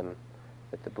Buddhism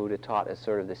that the Buddha taught as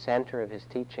sort of the center of his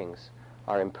teachings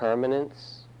are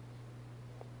impermanence,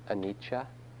 anicca,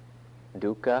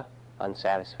 dukkha,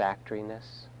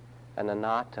 unsatisfactoriness, and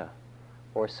anatta,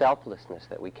 or selflessness,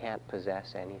 that we can't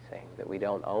possess anything, that we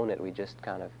don't own it, we just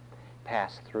kind of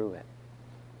pass through it.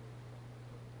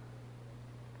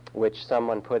 Which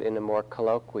someone put in a more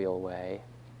colloquial way: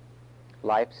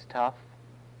 life's tough,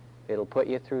 it'll put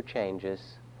you through changes,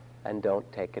 and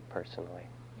don't take it personally.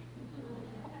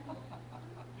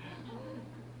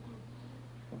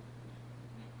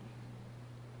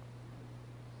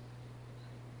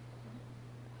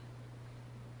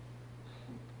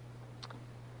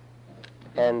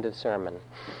 End of sermon.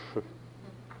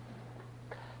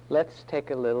 Let's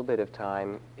take a little bit of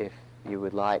time, if you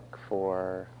would like,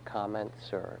 for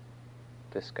comments or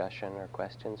discussion or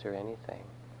questions or anything.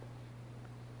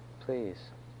 Please.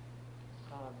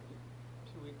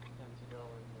 2 weekends ago,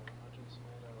 when Ajahn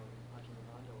Sumedho and Ajahn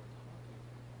Ananda were talking,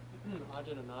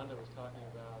 Ajahn Ananda was talking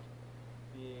about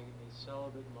being a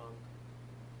celibate monk,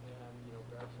 and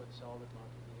barefoot celibate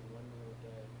monk, eating one meal a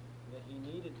day, and that he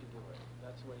needed to do it.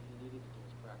 That's the way he needed to do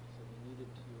his practice, that he needed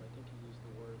to, I think he used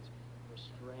the words,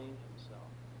 restrain himself.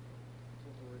 Is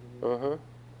that the word he used? Mm-hmm.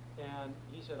 And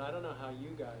he said, I don't know how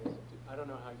you guys can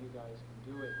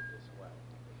do it this way,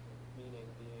 meaning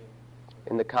being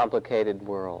in the complicated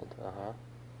world. Uh-huh.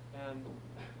 And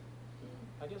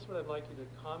I guess what I'd like you to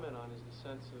comment on is the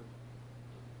sense of,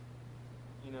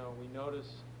 we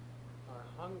notice our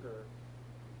hunger,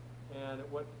 and at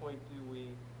what point do we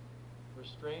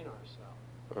restrain ourselves?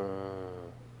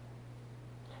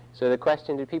 So the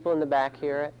question, did people in the back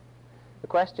hear it? The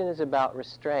question is about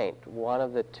restraint. One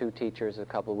of the two teachers a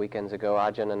couple of weekends ago,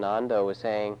 Ajahn Ananda, was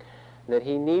saying that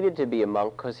he needed to be a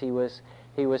monk because he was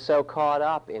so caught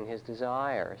up in his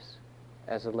desires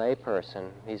as a layperson.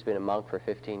 He's been a monk for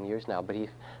 15 years now, but he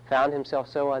found himself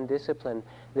so undisciplined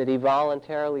that he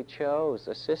voluntarily chose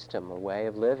a system, a way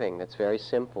of living that's very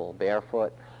simple,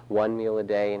 barefoot, 1 meal a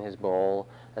day in his bowl,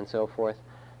 and so forth,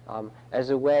 as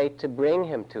a way to bring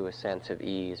him to a sense of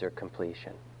ease or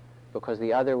completion. Because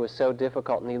the other was so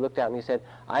difficult, and he looked out and he said,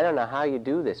 I don't know how you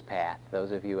do this path,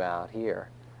 those of you out here,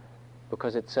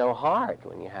 because it's so hard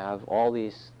when you have all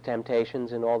these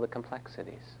temptations and all the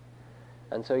complexities.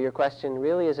 And so your question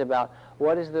really is about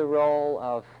what is the role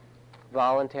of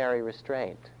voluntary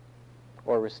restraint,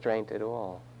 or restraint at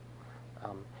all.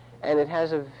 And it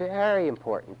has a very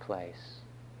important place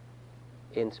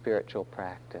in spiritual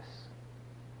practice,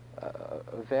 a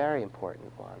very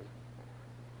important one.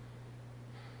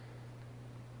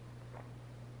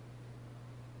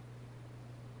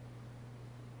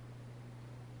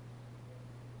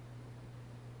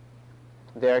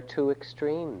 There are two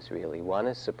extremes, really. One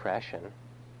is suppression,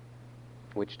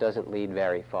 which doesn't lead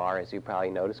very far, as you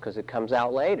probably noticed, because it comes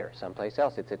out later, someplace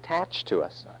else. It's attached to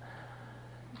us.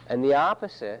 And the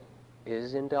opposite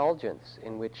is indulgence,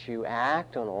 in which you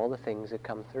act on all the things that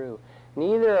come through,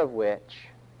 neither of which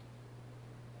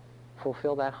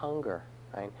fulfill that hunger.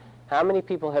 Right? How many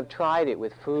people have tried it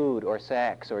with food or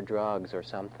sex or drugs or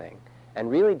something, and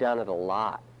really done it a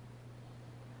lot?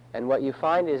 And what you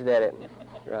find is that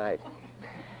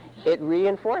it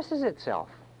reinforces itself.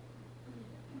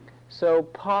 So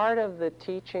part of the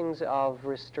teachings of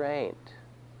restraint,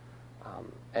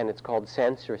 and it's called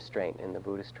sense restraint in the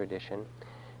Buddhist tradition,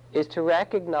 is to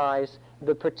recognize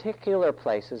the particular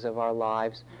places of our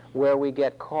lives where we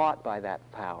get caught by that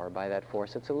power, by that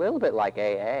force. It's a little bit like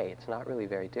AA. It's not really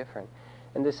very different.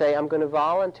 And to say, I'm going to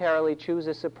voluntarily choose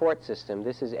a support system.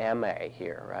 This is MA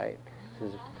here, right?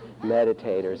 This is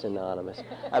Meditators Anonymous.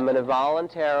 I'm going to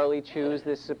voluntarily choose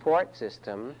this support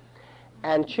system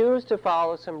and choose to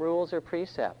follow some rules or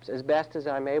precepts as best as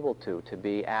I'm able to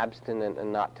be abstinent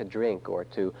and not to drink or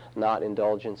to not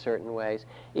indulge in certain ways,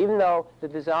 even though the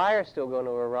desire is still going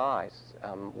to arise.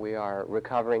 We are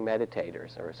recovering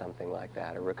meditators or something like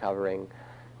that, or recovering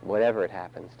whatever it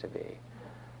happens to be.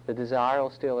 The desire will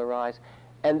still arise.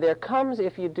 And there comes,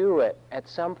 if you do it, at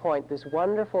some point, this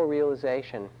wonderful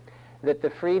realization that the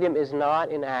freedom is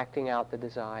not in acting out the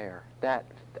desire. That,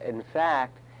 in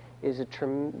fact, there's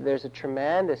a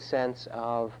tremendous sense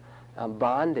of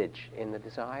bondage in the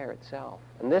desire itself.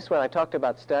 And this, when I talked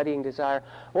about studying desire,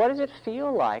 what does it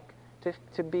feel like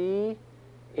to be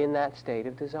in that state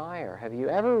of desire? Have you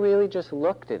ever really just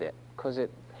looked at it? Because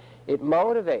it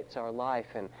motivates our life,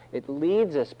 and it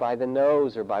leads us by the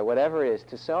nose or by whatever it is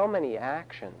to so many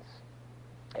actions.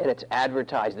 And it's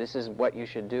advertised, this is what you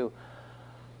should do.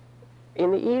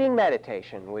 In the eating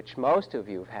meditation, which most of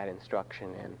you have had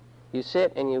instruction in, you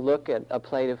sit and you look at a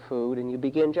plate of food and you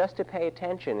begin just to pay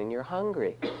attention, and you're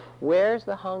hungry. Where's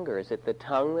the hunger? Is it the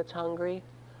tongue that's hungry?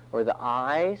 Or the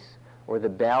eyes? Or the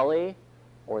belly?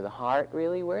 Or the heart,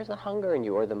 really? Where's the hunger in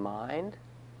you? Or the mind?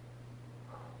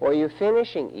 Or you're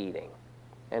finishing eating,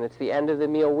 and it's the end of the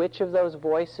meal. Which of those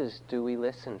voices do we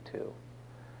listen to?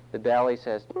 The belly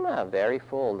says, very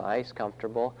full, nice,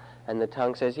 comfortable. And the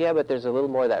tongue says, yeah, but there's a little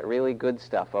more of that really good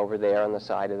stuff over there on the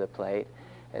side of the plate.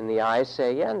 And the eyes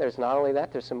say, yeah, and there's not only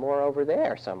that, there's some more over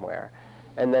there somewhere.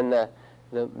 And then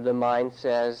the mind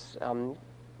says,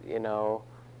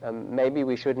 maybe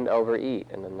we shouldn't overeat.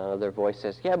 And then another voice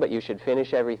says, yeah, but you should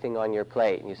finish everything on your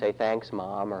plate. And you say, thanks,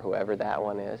 Mom, or whoever that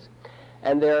one is.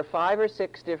 And there are 5 or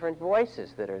 6 different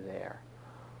voices that are there.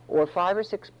 Or 5 or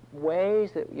 6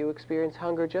 ways that you experience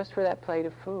hunger just for that plate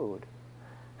of food.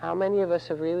 How many of us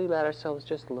have really let ourselves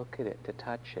just look at it, to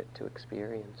touch it, to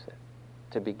experience it,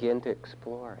 to begin to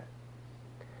explore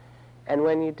it? And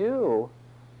when you do,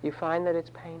 you find that it's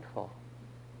painful.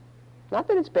 Not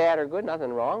that it's bad or good,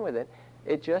 nothing wrong with it.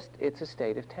 It's a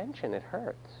state of tension. It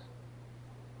hurts.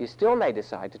 You still may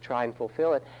decide to try and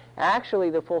fulfill it. Actually,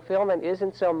 the fulfillment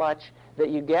isn't so much that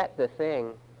you get the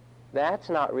thing, That's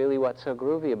not really what's so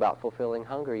groovy about fulfilling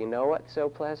hunger. You know what's so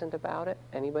pleasant about it?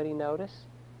 Anybody notice?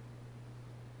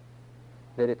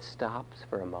 That it stops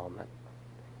for a moment.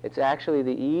 It's actually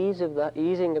the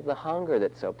easing of the hunger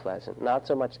that's so pleasant. Not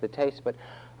so much the taste, but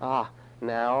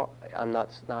now I'm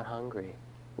not hungry,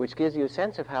 which gives you a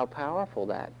sense of how powerful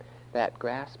that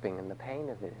grasping and the pain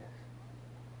of it is.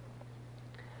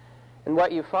 And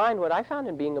what I found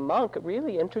in being a monk,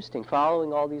 really interesting,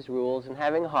 following all these rules and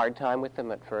having a hard time with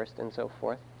them at first and so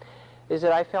forth, is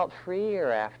that I felt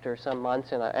freer after some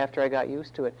months and after I got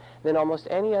used to it than almost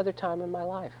any other time in my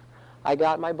life. I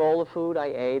got my bowl of food, I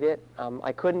ate it.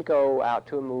 I couldn't go out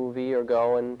to a movie or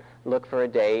go and look for a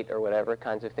date or whatever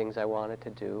kinds of things I wanted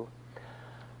to do.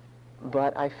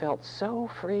 But I felt so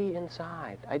free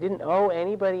inside. I didn't owe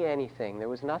anybody anything. There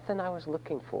was nothing I was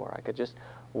looking for. I could just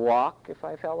walk if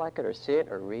I felt like it, or sit,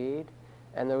 or read.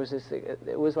 And there was this,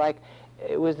 it was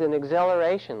an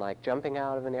exhilaration, like jumping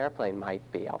out of an airplane might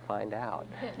be. I'll find out,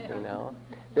 you know.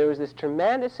 There was this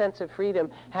tremendous sense of freedom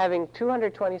having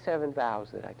 227 vows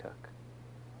that I took.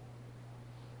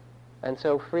 And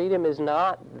so freedom is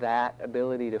not that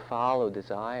ability to follow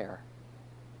desire,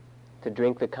 to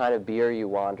drink the kind of beer you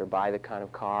want or buy the kind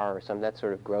of car or that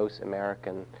sort of gross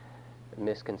American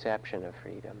misconception of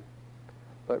freedom,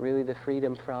 but really the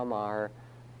freedom from our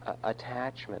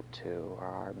attachment to, or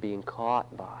our being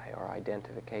caught by, or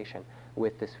identification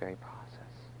with this very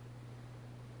process.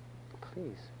 Please.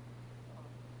 It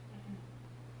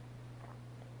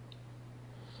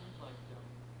seems like the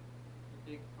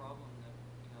big problem that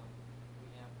we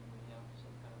have when we have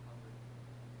some kind of hunger.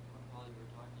 While you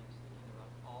were talking, I was thinking about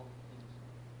all the things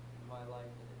in my life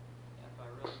that if I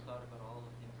really thought about all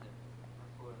the things that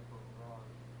are quote unquote wrong,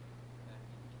 I'd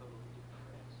be totally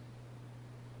depressed.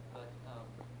 But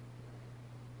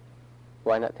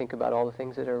why not think about all the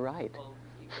things that are right? well,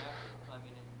 exactly. I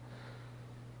mean,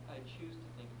 I choose to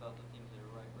think about the things that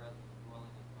are right rather than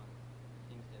dwelling upon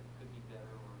things that could be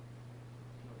better, or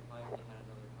if I only had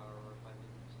another car, or if I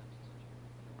lived in such and such a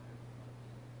whatever.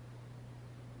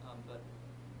 But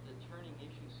the turning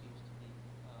issue seems to be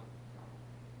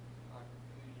our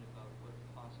confusion about what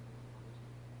possible is.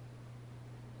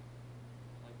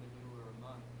 Like when you were a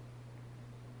monk,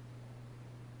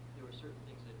 there were certain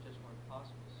things that just weren't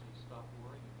possible, so you stopped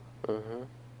worrying about it. Mm-hmm.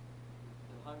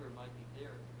 The hunger might be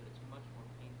there, but it's much more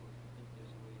painful if you think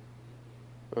there's a way to alleviate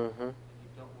it. Mm-hmm. If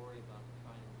you don't worry about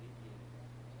trying to alleviate it,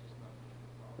 it's just not going to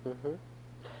resolve. Mm-hmm.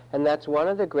 And that's one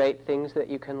of the great things that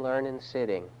you can learn in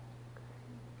sitting.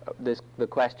 The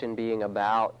question being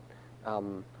about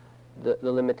the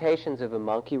limitations of a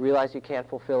monk. You realize you can't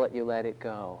fulfill it, you let it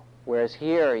go. Whereas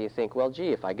here you think, well, gee,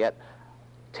 if I get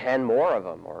 10 more of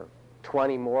them, or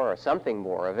 20 more, or something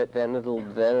more of it, then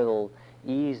it'll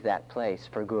ease that place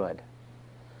for good.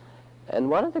 And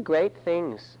one of the great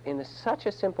things, in such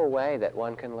a simple way that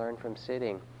one can learn from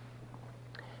sitting,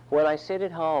 when I sit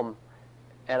at home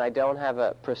and I don't have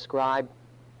a prescribed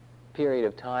period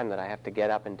of time that I have to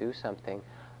get up and do something,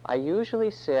 I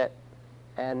usually sit,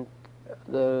 and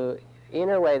the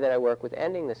inner way that I work with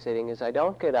ending the sitting is I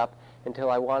don't get up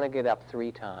until I want to get up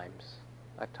 3 times.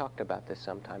 I've talked about this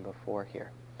sometime before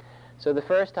here. So the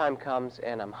first time comes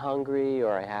and I'm hungry,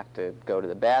 or I have to go to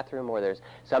the bathroom, or there's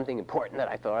something important that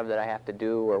I thought of that I have to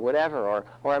do, or whatever, or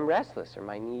I'm restless, or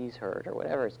my knees hurt, or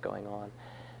whatever is going on.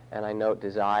 And I note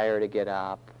desire to get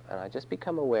up, and I just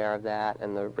become aware of that,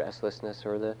 and the restlessness,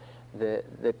 or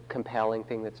the compelling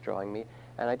thing that's drawing me,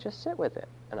 and I just sit with it,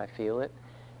 and I feel it,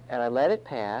 and I let it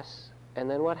pass, and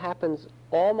then what happens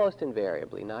almost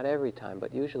invariably, not every time,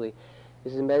 but usually,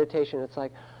 is in meditation, it's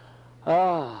like,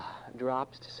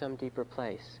 drops to some deeper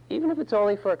place. Even if it's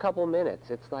only for a couple minutes,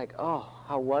 it's like,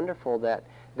 how wonderful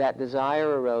that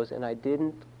desire arose, and I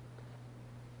didn't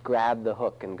grab the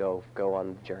hook and go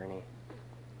on the journey.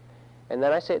 And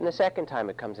then I sit, and the second time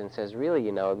it comes in and says, really,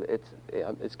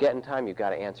 it's getting time. You've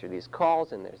got to answer these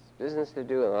calls, and there's business to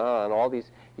do, and all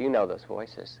these, those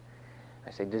voices.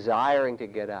 I say, desiring to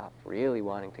get up, really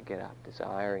wanting to get up,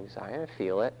 desiring, I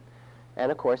feel it.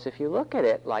 And of course, if you look at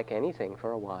it like anything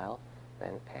for a while,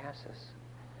 then it passes.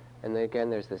 And then again,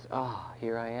 there's this,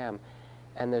 here I am.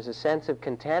 And there's a sense of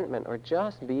contentment, or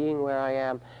just being where I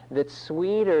am, that's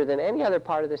sweeter than any other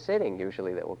part of the sitting,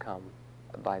 usually, that will come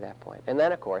by that point. And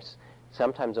then, of course,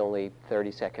 sometimes only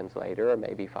 30 seconds later, or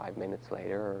maybe 5 minutes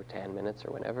later, or 10 minutes,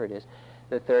 or whenever it is,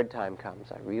 the third time comes.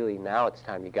 Now it's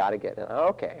time, you got to get,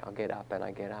 okay, I'll get up, and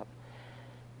I get up.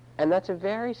 And that's a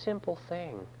very simple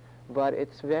thing, but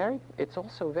it's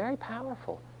also very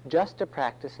powerful, just to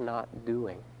practice not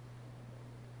doing.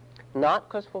 Not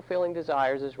because fulfilling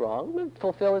desires is wrong,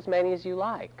 fulfill as many as you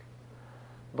like,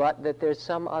 but that there's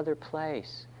some other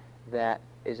place that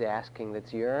is asking,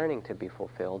 that's yearning to be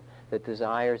fulfilled, that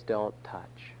desires don't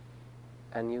touch.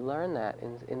 And you learn that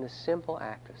in the simple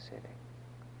act of sitting.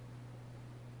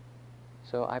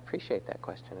 So I appreciate that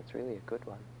question. It's really a good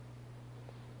one.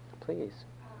 Please.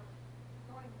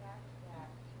 Going back to that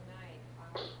tonight,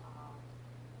 I was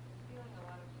feeling a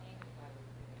lot of pain as I was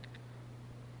sitting.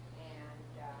 And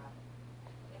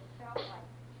it felt like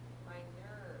my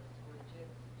nerves were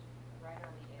just right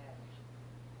on the edge.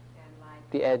 And like...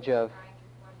 The edge of?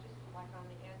 Just like on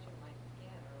the edge of my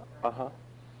skin. Uh-huh.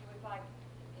 It was like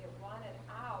it wanted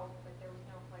out, but there was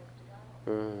no place to go.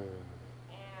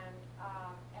 And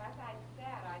as I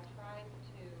sat, I tried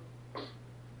to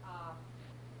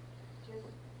just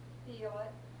feel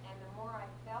it, and the more I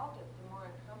felt it, the more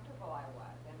uncomfortable I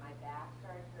was, and my back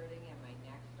started hurting, and my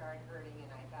neck started hurting,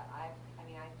 and I thought, I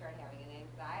started having an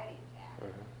anxiety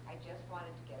attack. I just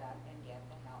wanted to get up and get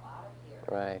the hell out of here.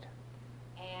 Right.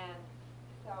 And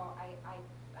so I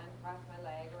uncrossed my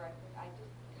leg, or I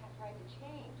just tried to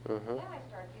change. Then I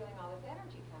started feeling all this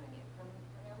energy coming in from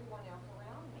everyone else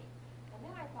around me. And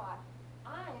then I thought,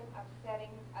 I'm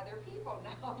upsetting other people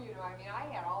now. I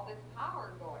had all this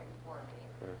power going for me.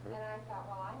 And I thought,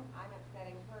 well, I'm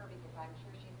upsetting her because I'm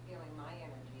sure she's feeling my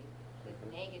energy, this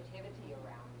negativity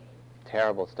around me.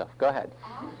 Terrible stuff. Go ahead.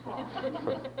 Awful.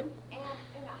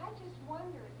 and I just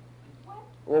wondered, what?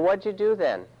 Well, what'd you do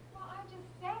then? Well, I just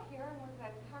sat here and was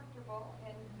uncomfortable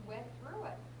and went through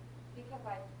it because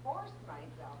I forced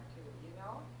myself to,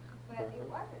 But it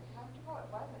wasn't comfortable, it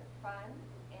wasn't fun,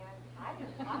 and I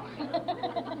didn't like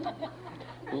it.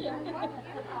 What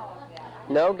is all of that?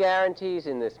 No guarantees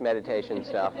in this meditation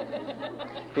stuff.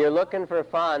 If you're looking for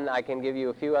fun, I can give you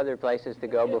a few other places to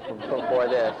go before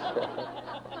this. I've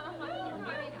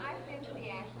been to the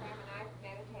ashram and I've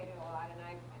meditated a lot, and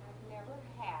I've never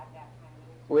had that kind of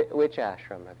experience. Which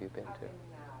ashram have you been Up to? in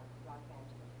Los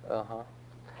Angeles. Uh-huh.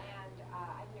 And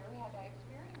I've never had that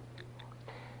experience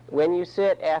before. When you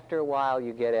sit, after a while,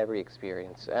 you get every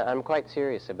experience. I'm quite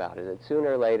serious about it. That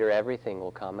sooner or later, everything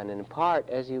will come. And in part,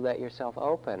 as you let yourself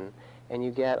open and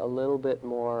you get a little bit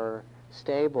more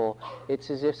stable, it's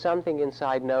as if something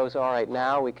inside knows, all right,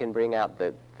 now we can bring out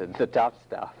the tough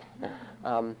stuff.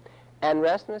 And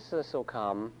restlessness will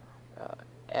come.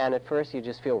 And at first, you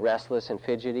just feel restless and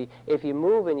fidgety. If you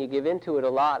move and you give into it a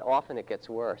lot, often it gets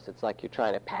worse. It's like you're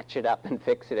trying to patch it up and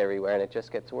fix it everywhere, and it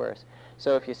just gets worse.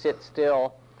 So if you sit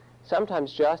still,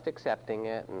 sometimes just accepting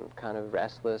it and kind of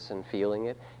restless and feeling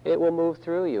it, it will move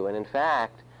through you. And in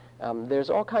fact, there's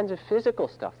all kinds of physical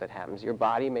stuff that happens. Your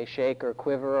body may shake or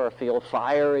quiver or feel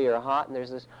fiery or hot, and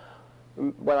there's this,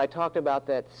 when I talked about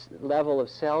that level of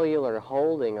cellular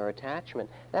holding or attachment,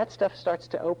 that stuff starts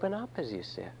to open up as you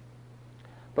sit.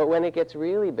 But when it gets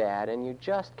really bad and you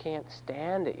just can't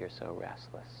stand it, you're so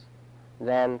restless,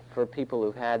 then for people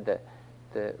who've had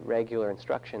the regular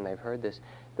instruction, they've heard this,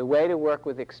 the way to work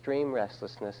with extreme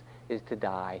restlessness is to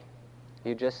die.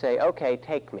 You just say, okay,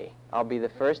 take me. I'll be the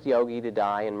first yogi to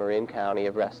die in Marin County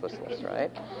of restlessness,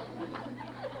 right?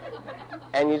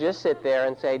 And you just sit there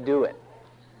and say, do it.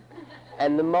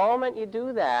 And the moment you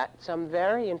do that, some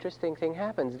very interesting thing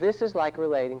happens. This is like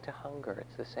relating to hunger.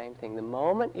 It's the same thing. The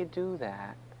moment you do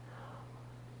that,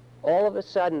 all of a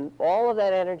sudden, all of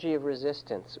that energy of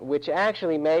resistance, which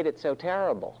actually made it so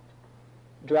terrible,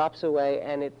 drops away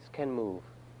and it can move.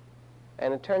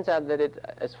 And it turns out that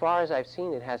as far as I've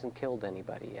seen, it hasn't killed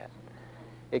anybody yet.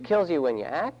 It kills you when you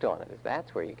act on it.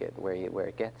 That's where it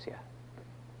gets you.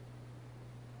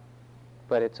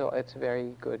 But it's a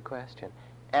very good question.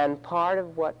 And part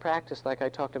of what practice, like I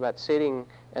talked about sitting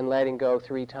and letting go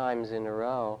 3 times in a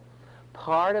row,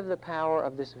 part of the power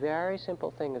of this very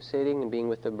simple thing of sitting and being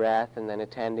with the breath and then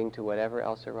attending to whatever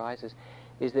else arises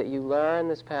is that you learn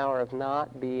this power of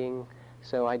not being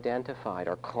so identified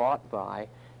or caught by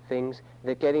things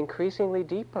that get increasingly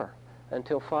deeper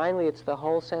until finally it's the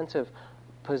whole sense of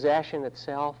possession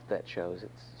itself that shows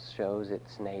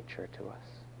its nature to us.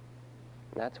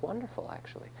 And that's wonderful,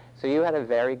 actually. So you had a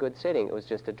very good sitting. It was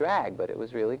just a drag, but it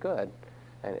was really good,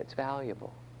 and it's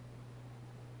valuable.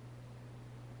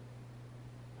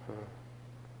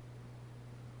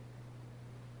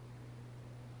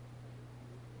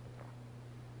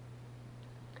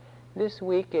 This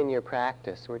week in your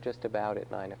practice, we're just about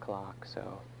at 9 o'clock,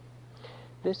 so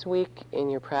this week in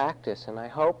your practice, and I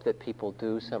hope that people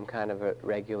do some kind of a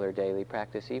regular daily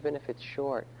practice, even if it's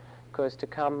short, because to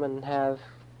come and have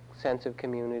sense of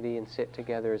community and sit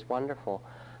together is wonderful,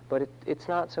 but it's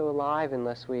not so alive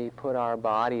unless we put our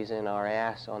bodies and our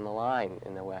ass on the line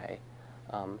in a way,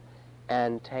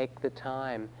 and take the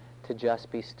time to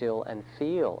just be still and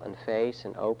feel and face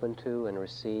and open to and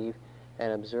receive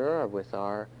and observe with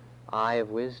our eye of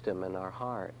wisdom in our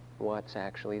heart, what's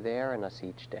actually there in us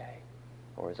each day,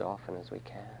 or as often as we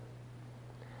can.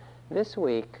 This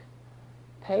week,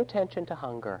 pay attention to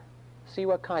hunger. See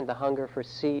what kind, the hunger for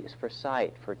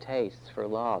sight, for tastes, for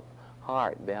love,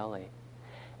 heart, belly.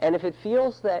 And if it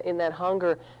feels that in that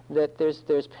hunger that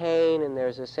there's pain and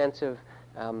there's a sense of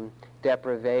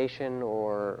deprivation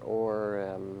or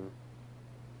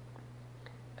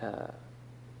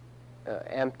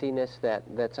emptiness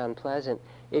that's unpleasant,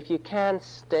 if you can,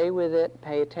 stay with it,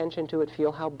 pay attention to it,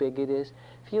 feel how big it is,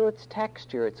 feel its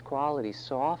texture, its quality,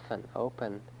 soften,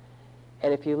 open.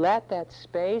 And if you let that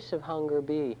space of hunger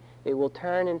be, it will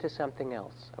turn into something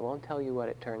else. I won't tell you what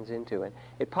it turns into. And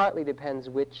it partly depends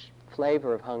which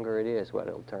flavor of hunger it is, what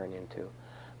it'll turn into.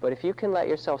 But if you can let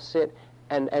yourself sit,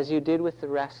 and as you did with the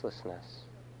restlessness,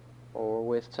 or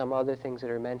with some other things that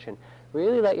are mentioned,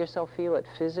 really let yourself feel it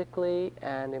physically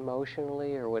and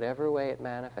emotionally, or whatever way it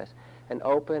manifests, and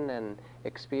open and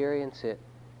experience it,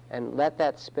 and let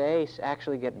that space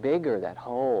actually get bigger, that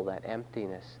hole, that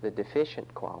emptiness, the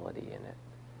deficient quality in it.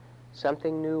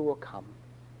 Something new will come.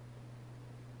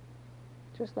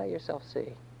 Just let yourself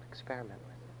see. Experiment with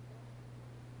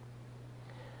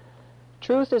it.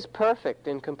 Truth is perfect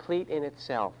and complete in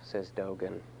itself, says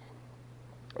Dogen.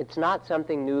 It's not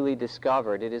something newly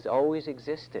discovered. It has always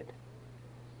existed.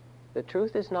 The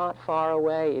truth is not far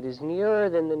away. It is nearer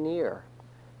than the near.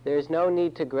 There is no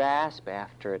need to grasp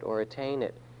after it or attain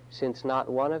it, since not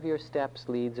one of your steps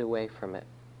leads away from it.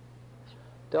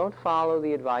 Don't follow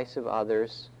the advice of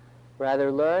others.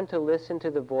 Rather, learn to listen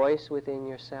to the voice within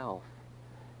yourself.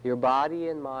 Your body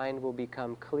and mind will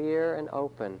become clear and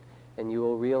open, and you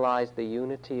will realize the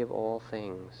unity of all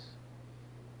things.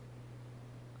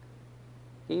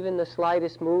 Even the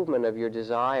slightest movement of your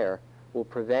desire will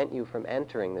prevent you from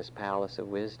entering this palace of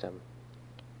wisdom.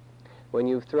 When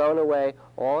you've thrown away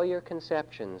all your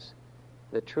conceptions,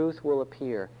 the truth will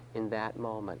appear in that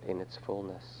moment, in its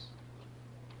fullness.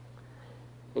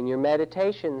 In your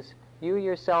meditations, you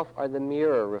yourself are the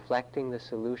mirror reflecting the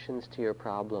solutions to your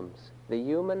problems. The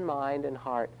human mind and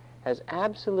heart has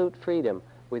absolute freedom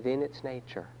within its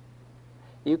nature.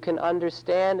 You can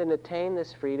understand and attain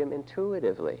this freedom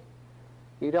intuitively.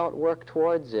 You don't work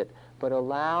towards it, but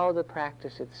allow the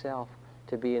practice itself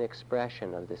to be an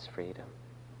expression of this freedom.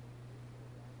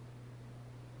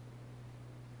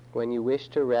 When you wish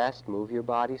to rest, move your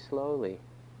body slowly.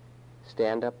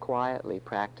 Stand up quietly.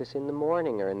 Practice in the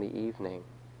morning or in the evening.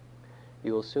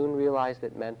 You will soon realize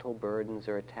that mental burdens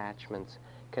or attachments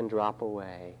can drop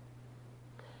away.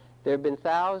 There have been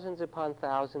thousands upon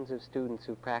thousands of students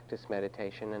who practiced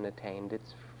meditation and attained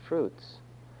its fruits.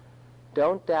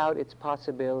 Don't doubt its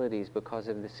possibilities because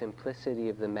of the simplicity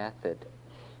of the method.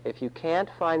 If you can't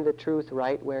find the truth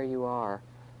right where you are,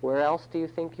 where else do you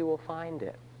think you will find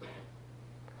it?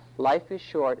 Life is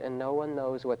short and no one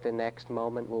knows what the next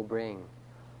moment will bring.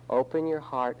 Open your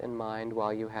heart and mind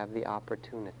while you have the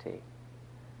opportunity.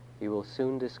 You will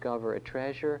soon discover a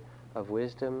treasure of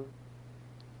wisdom,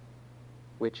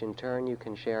 which in turn you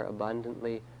can share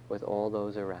abundantly with all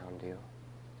those around you.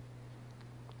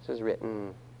 This is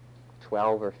written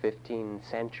 12 or 15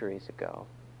 centuries ago.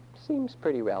 Seems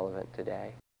pretty relevant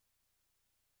today.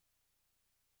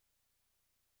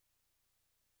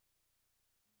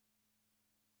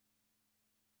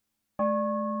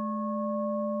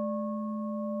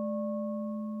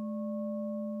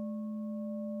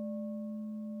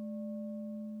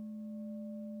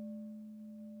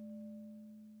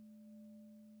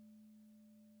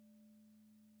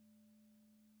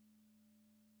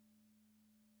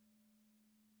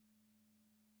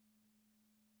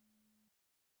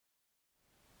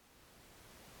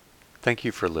 Thank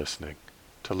you for listening.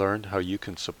 To learn how you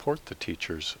can support the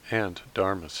teachers and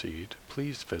Dharma Seed,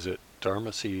 please visit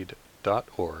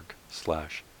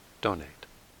dharmaseed.org/donate.